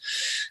advice,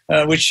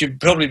 which you'd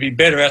probably be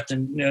better at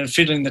than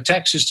fiddling the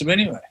tax system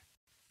anyway.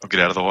 I'll get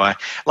out of the way.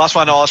 Last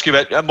one I'll ask you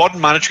about modern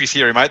monetary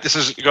theory, mate. This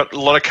has got a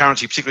lot of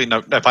currency, particularly,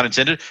 no pun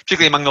intended,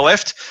 particularly among the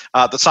left,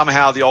 that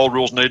somehow the old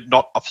rules need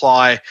not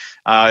apply.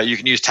 You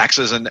can use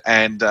taxes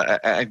and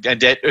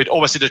debt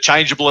almost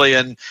interchangeably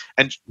and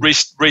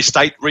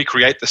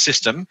recreate the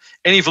system.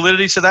 Any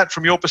validity to that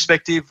from your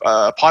perspective?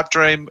 A pipe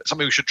dream,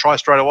 something we should try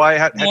straight away?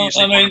 How do you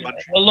see modern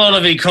monetary? A lot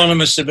of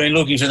economists have been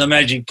looking for the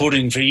magic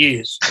pudding for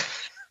years.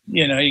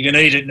 You can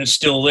eat it and it's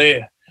still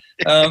there.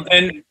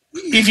 And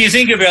if you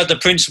think about the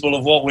principle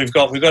of what we've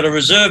got a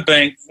Reserve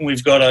Bank and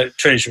we've got a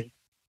Treasury.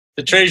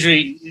 The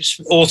Treasury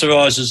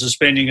authorises the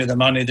spending of the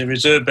money, the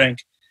Reserve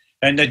Bank,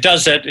 and it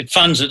does that, it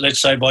funds it, let's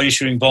say, by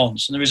issuing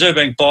bonds. And the Reserve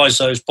Bank buys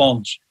those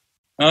bonds,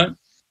 right?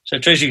 So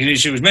Treasury can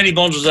issue as many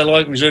bonds as they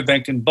like, the Reserve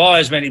Bank can buy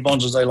as many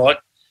bonds as they like.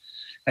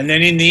 And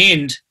then in the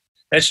end,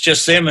 that's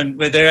just them and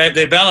with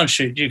their balance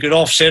sheet. You could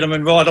offset them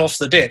and write off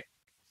the debt.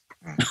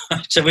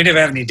 So we never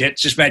have any debt,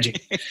 it's just magic.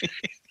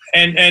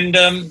 And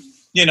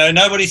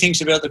nobody thinks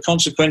about the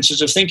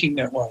consequences of thinking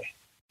that way.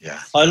 Yeah.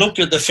 I looked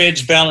at the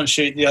Fed's balance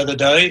sheet the other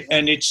day,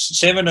 and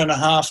it's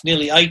 7.5,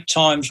 nearly 8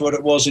 times what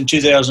it was in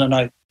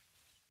 2008.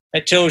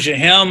 That tells you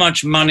how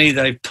much money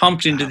they've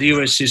pumped into the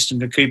US system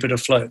to keep it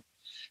afloat.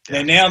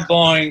 They're now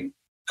buying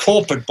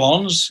corporate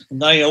bonds, and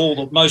they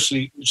all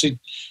mostly,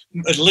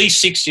 at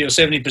least 60 or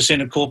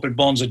 70% of corporate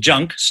bonds are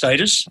junk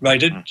status,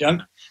 rated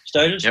junk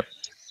status. Yep.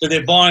 So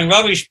they're buying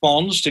rubbish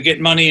bonds to get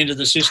money into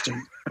the system.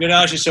 You can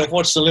ask yourself,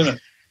 what's the limit?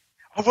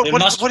 What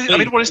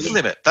is the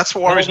limit? That's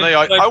what worries me.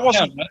 I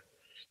wasn't.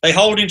 They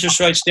hold interest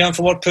rates down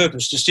for what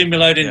purpose? To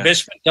stimulate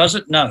investment, does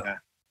it? No. Yeah.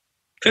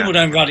 People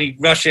don't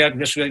rush out and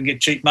just go and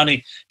get cheap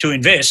money to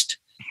invest.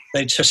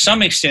 To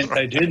some extent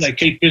they do. They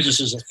keep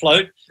businesses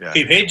afloat,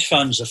 keep hedge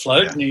funds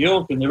afloat in New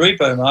York in the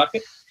repo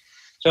market.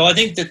 So I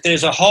think that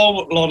there's a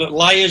whole lot of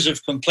layers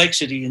of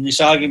complexity in this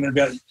argument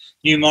about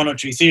new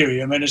monetary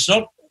theory. I mean,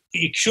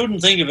 you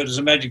shouldn't think of it as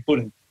a magic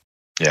pudding.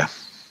 Yeah.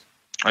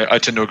 I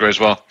tend to agree as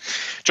well.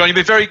 John,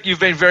 you've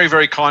been very,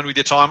 very kind with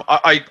your time.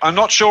 I'm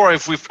not sure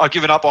if I've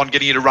given up on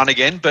getting you to run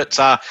again, but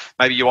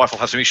maybe your wife will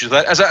have some issues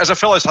with that. As a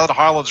fellow Southern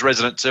Highlands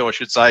resident too, I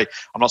should say,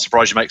 I'm not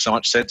surprised you make so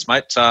much sense,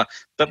 mate.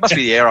 That must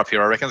be the air up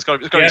here, I reckon. There's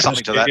got to be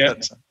something to that. Yeah.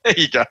 There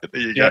you go.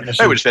 Maybe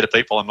we're just better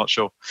people, I'm not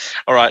sure.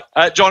 All right.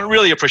 John,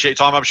 really appreciate your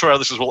time. I'm sure our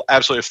listeners will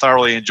absolutely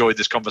thoroughly enjoy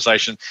this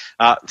conversation.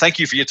 Thank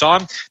you for your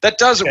time. That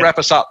does wrap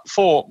us up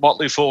for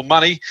Motley Fool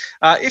Money.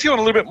 If you want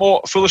a little bit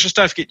more foolishness,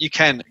 don't forget you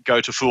can go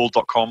to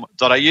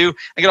fool.com.au and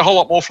get a whole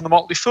lot more from the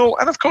Motley Fool.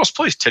 And, of course,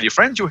 please tell your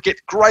friends. You'll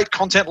get great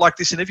content like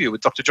this interview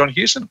with Dr. John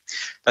Hewson.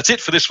 That's it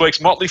for this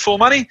week's Motley Fool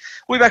Money.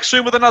 We'll be back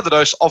soon with another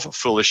dose of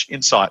foolish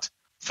insight.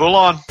 Fool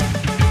on.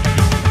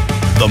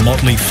 The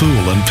Motley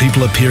Fool and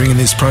people appearing in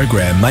this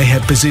program may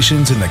have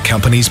positions in the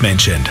companies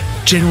mentioned.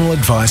 General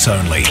advice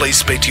only. Please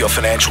speak to your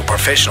financial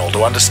professional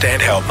to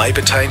understand how it may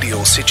pertain to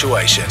your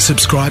situation.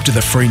 Subscribe to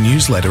the free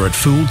newsletter at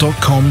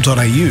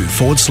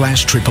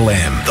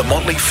fool.com.au/MMM. The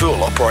Motley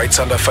Fool operates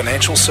under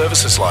Financial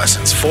Services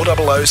Licence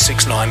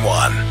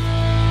 400691.